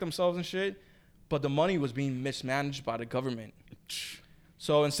protect themselves and shit. But the money was being mismanaged by the government.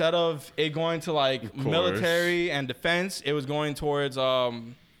 So instead of it going to like military and defense, it was going towards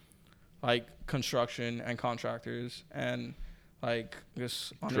like construction and contractors and like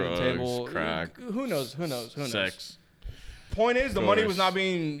just under the table. Crack. Who knows? Sex. Point is, the money was not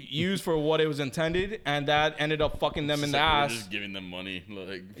being used for what it was intended, and that ended up fucking them in the ass. We're just giving them money,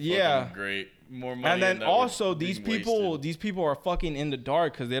 like yeah, great, more money. And then also these people are fucking in the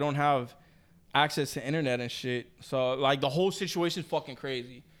dark because they don't have access to internet and shit. So like the whole situation's fucking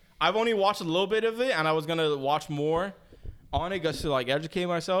crazy. I've only watched a little bit of it, and I was gonna watch more on it just to like educate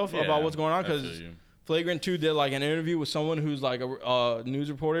myself about what's going on because Flagrant 2 did like an interview with someone who's like a news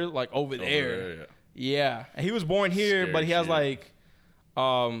reporter like over there. Yeah, and he was born here, but he has like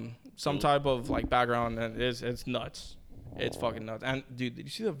some type of like background, and it's nuts. It's fucking nuts. And dude, did you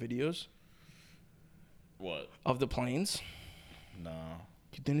see the videos? What? Of the planes? No.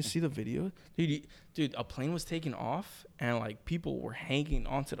 You didn't see the video? Dude, a plane was taking off, and like people were hanging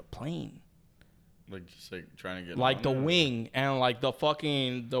onto the plane. Like just like trying to get like the wing and like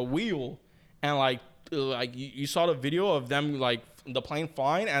the wheel, and like you saw the video of them like the plane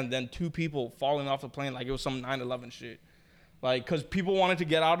flying and then 2 people falling off the plane like it was some 9/11 shit. Like, because people wanted to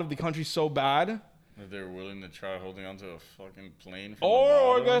get out of the country so bad. That they were willing to try holding onto a fucking plane.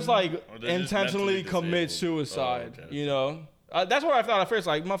 Or I guess like intentionally commit suicide. Oh, okay. You know? That's what I thought at first.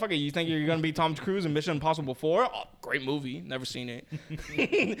 Like, motherfucker, you think you're going to be Tom Cruise in Mission Impossible 4? Oh, great movie. Never seen it.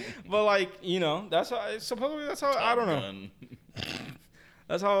 But like, that's how, supposedly that's how, I don't know.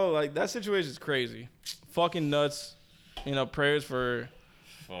 That's how, like, that situation is crazy. Fucking nuts. Prayers for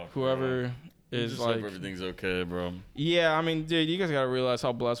whoever is just like. Hope everything's okay, bro. Yeah, I mean, dude, you guys gotta realize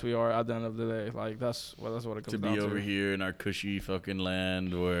how blessed we are at the end of the day. Like, that's what it comes down to. To be over here in our cushy fucking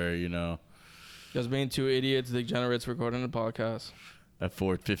land where, just being 2 idiots, degenerates recording a podcast. At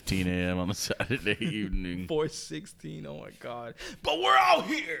 4:15 a.m. on a Saturday evening. 4:16, oh my God. But we're out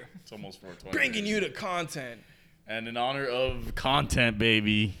here. It's almost 4:20. Bringing you the content. And in honor of content,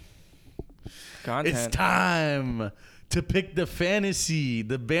 baby. Content. It's time to pick the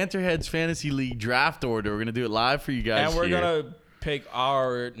Banterheads Fantasy League draft order. We're going to do it live for you guys. And we're going to pick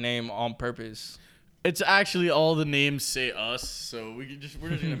our name on purpose. It's actually all the names say us, so we're just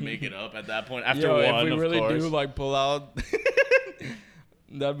going to make it up at that point after one, if we really course. do like pull out,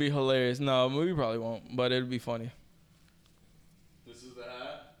 that'd be hilarious. No, we probably won't, but it'd be funny. This is the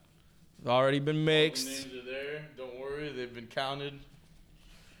hat. It's already been mixed. All the names are there. Don't worry, they've been counted.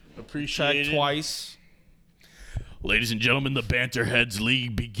 Appreciated. Check twice. Ladies and gentlemen, the Banterheads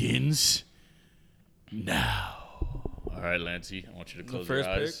League begins now. All right, Lancey, I want you to close your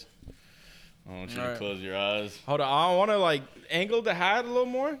eyes. I want you to close your eyes. Hold on, I want to like angle the hat a little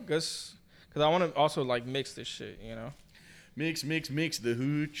more, cause I want to also like mix this shit, Mix the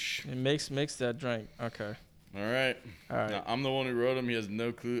hooch. And mix that drink. Okay. All right. Now, I'm the one who wrote him. He has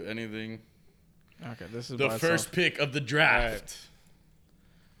no clue anything. Okay, this is the first pick of the draft.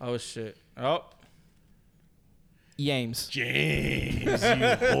 Right. Oh shit. Oh. James, you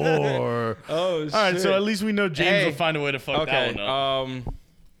whore. Oh shit. All right, so at least we know James will find a way to fuck that one up.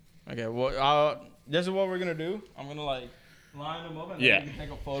 Okay, well, this is what we're gonna do. I'm gonna like line them up and then we can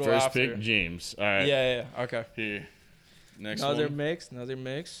take a photo first after. pick, James. All right. Yeah. Okay. Here. Next another one. Another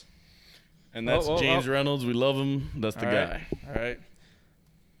mix. And that's James Reynolds. We love him. That's the guy. All right.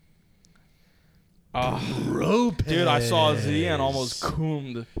 Dude, I saw Z and almost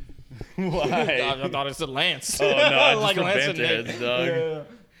coomed. Why? I thought it said Lance. Oh, no, I just like put Lance Banterheads, dog. Yeah.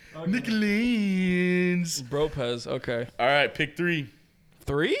 Okay. Nicolines. Bropez, okay. All right, pick 3.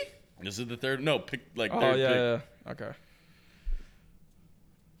 3? This is the third. No, pick like third pick. Yeah. Okay.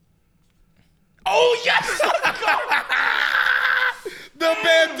 Oh, yes! The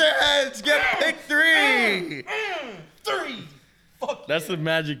Banterheads get pick 3. 3. Fuck. That's the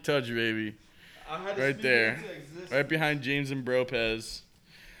magic touch, baby. Right there. Right Right behind James and Bropez.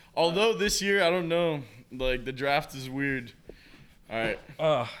 Although this year, I don't know. Like, the draft is weird. All right.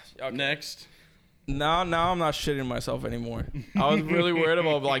 Okay. Next. Now I'm not shitting myself anymore. I was really worried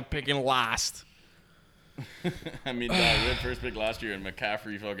about, like, picking last. I mean, we had first pick last year, and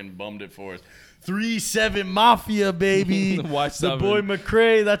McCaffrey fucking bummed it for us. 3-7 Mafia, baby. Why the boy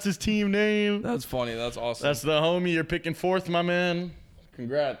McCray, that's his team name. That's funny. That's awesome. That's the homie. You're picking 4th, my man.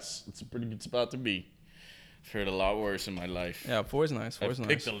 Congrats. It's a pretty good spot to be. I've heard a lot worse in my life. Yeah, 4's nice. I've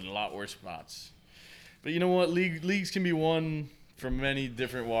picked a lot worse spots. But you know what? Leagues can be won from many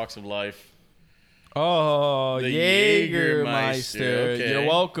different walks of life. Oh, The Jägermeister. Okay. You're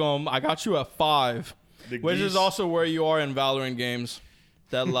welcome. I got you at 5, which is also where you are in Valorant games.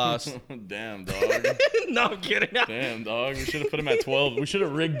 Dead last. Damn, dog. No, I'm kidding. Damn, dog. We should have put him at 12. We should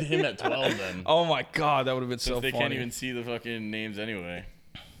have rigged him at 12 then. Oh my god, that would have been so Since they funny. can't even see the fucking names anyway.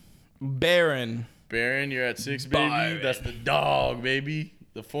 Baron. Baron, you're at 6, baby. Byron. That's the dog, baby.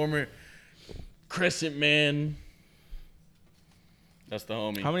 The former Crescent Man. That's the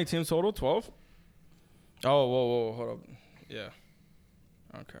homie. How many teams total? 12? Oh, whoa, hold up. Yeah.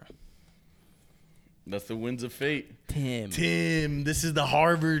 Okay. That's the Winds of Fate. Tim. This is the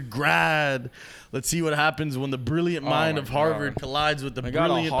Harvard grad. Let's see what happens when the brilliant mind my of Harvard God. collides with the I got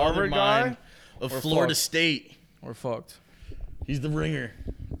a brilliant other Harvard guy? mind of We're Florida fucked. State. We're fucked. He's the ringer.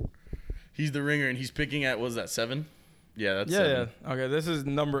 He's the ringer, and he's picking at, what was that, 7? Yeah, that's Yeah, 7. yeah. Okay, this is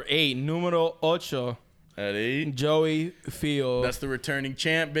number 8. Numero 8. At 8. Joey Field. That's the returning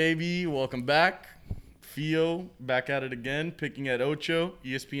champ, baby. Welcome back. Fio, back at it again, picking at Ocho.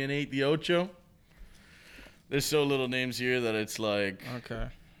 ESPN 8, the Ocho. There's so little names here that it's like Okay.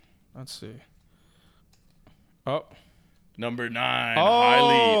 Let's see. Oh. number 9.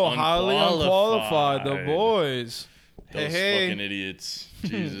 Highly unqualified. The boys. Those Hey. fucking idiots.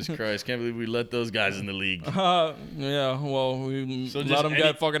 Jesus Christ. Can't believe we let those guys in the league. Yeah, well, we So let just them any-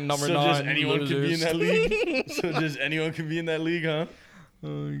 get fucking number so 9. just anyone could be in losers. that league? So just anyone could be in that league, huh? Oh,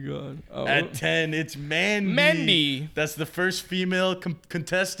 my God. Oh. At 10, it's Mandy. Mandy. That's the first female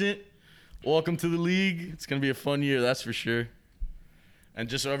contestant. Welcome to the league. It's going to be a fun year, that's for sure. And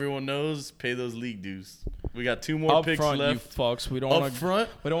just so everyone knows, pay those league dues. We got 2 more Up picks front, you left. fucks. We don't Up want to. front?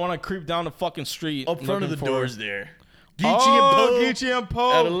 We don't want to creep down the fucking street. Up front of the looking for- doors there. Geechee and Poe Geechee and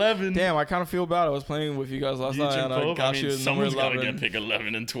Poe. at 11. Damn, I kind of feel bad. I was playing with you guys last night, Geechee and and I Pope. got you at number someone's got to 11. get pick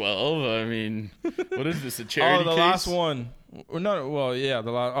 11 and 12. I mean, what is this, a charity Oh, the case? last one. No, well, yeah,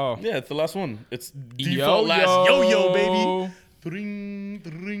 the last. Oh, Yeah, it's the last one. It's default last yo-yo, baby. Dring,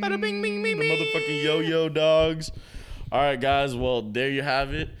 dring. Bada bing, bing, bing, The motherfucking yo-yo dogs. All right, guys. Well, there you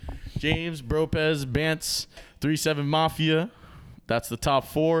have it. James, Bropez, Bance, 3-7 Mafia. That's the top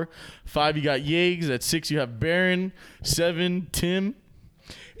 4. 5, you got Yags. At 6, you have Baron. 7, Tim.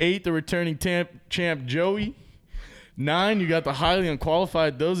 8, the returning champ Joey. 9, you got the highly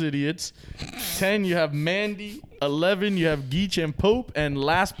unqualified, those idiots. 10, you have Mandy. 11, you have Geech and Pope. And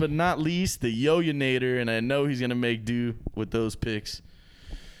last but not least, the Yo-Yonator. And I know he's going to make do with those picks.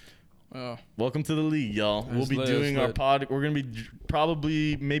 oh. Welcome to the league, y'all. We'll be lit, doing it's our lit. pod. We're going to be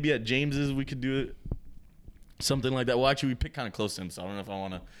probably maybe at James's. We could do it. Something like that. Well, actually, we picked kind of close to him, so I don't know if I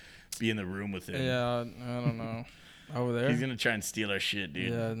want to be in the room with him. Yeah, I don't know. Over there. He's going to try and steal our shit,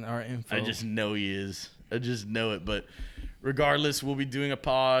 dude. Yeah, our info. I just know he is. I just know it. But regardless, we'll be doing a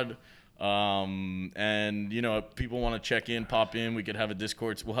pod. And, you know, if people want to check in, pop in. We could have a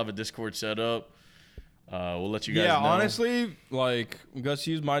Discord. We'll have a Discord set up. We'll let you guys know. Honestly, like, just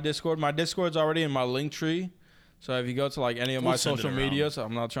use my Discord. My Discord's already in my link tree. So if you go to like any of my We'll send it social around. medias,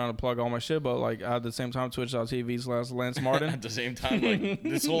 I'm not trying to plug all my shit, but like at the same time, twitch.tv/Lance Martin. At the same time, like,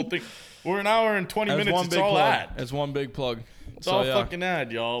 this whole thing. We're an hour and 20 It's minutes. one It's big all plug. ad. It's one big plug. It's all fucking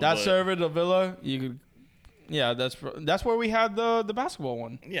ad, y'all. That but server, the Villa, you could. Yeah, that's where we had the basketball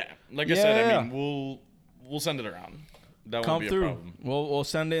one. Yeah. Like I said, Yeah. I mean, we'll send it around. That Come won't be through. a problem. We'll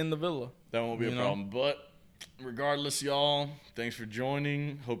send it in the Villa. That won't be a You know? problem. But regardless, y'all, thanks for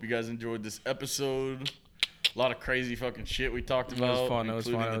joining. Hope you guys enjoyed this episode. A lot of crazy fucking shit we talked about, was fun. It was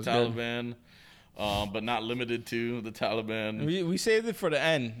including fun. It the was good. Taliban, but not limited to the Taliban. We saved it for the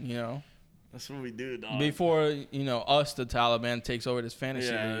end, you know, That's what we do, dog. before us, the Taliban takes over this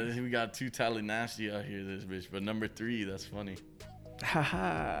fantasy Yeah, league. we got 2 Tally nasty out here, this bitch. But number 3, that's funny.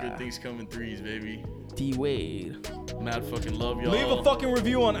 Haha. Good things come in 3s, baby. D Wade. Mad fucking love, y'all. Leave a fucking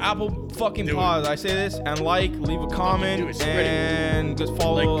review on Apple fucking Do it. Pods. I say this and leave a comment do it. Spread it. and just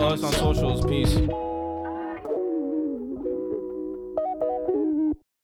follow Like, us on comment, socials. Peace.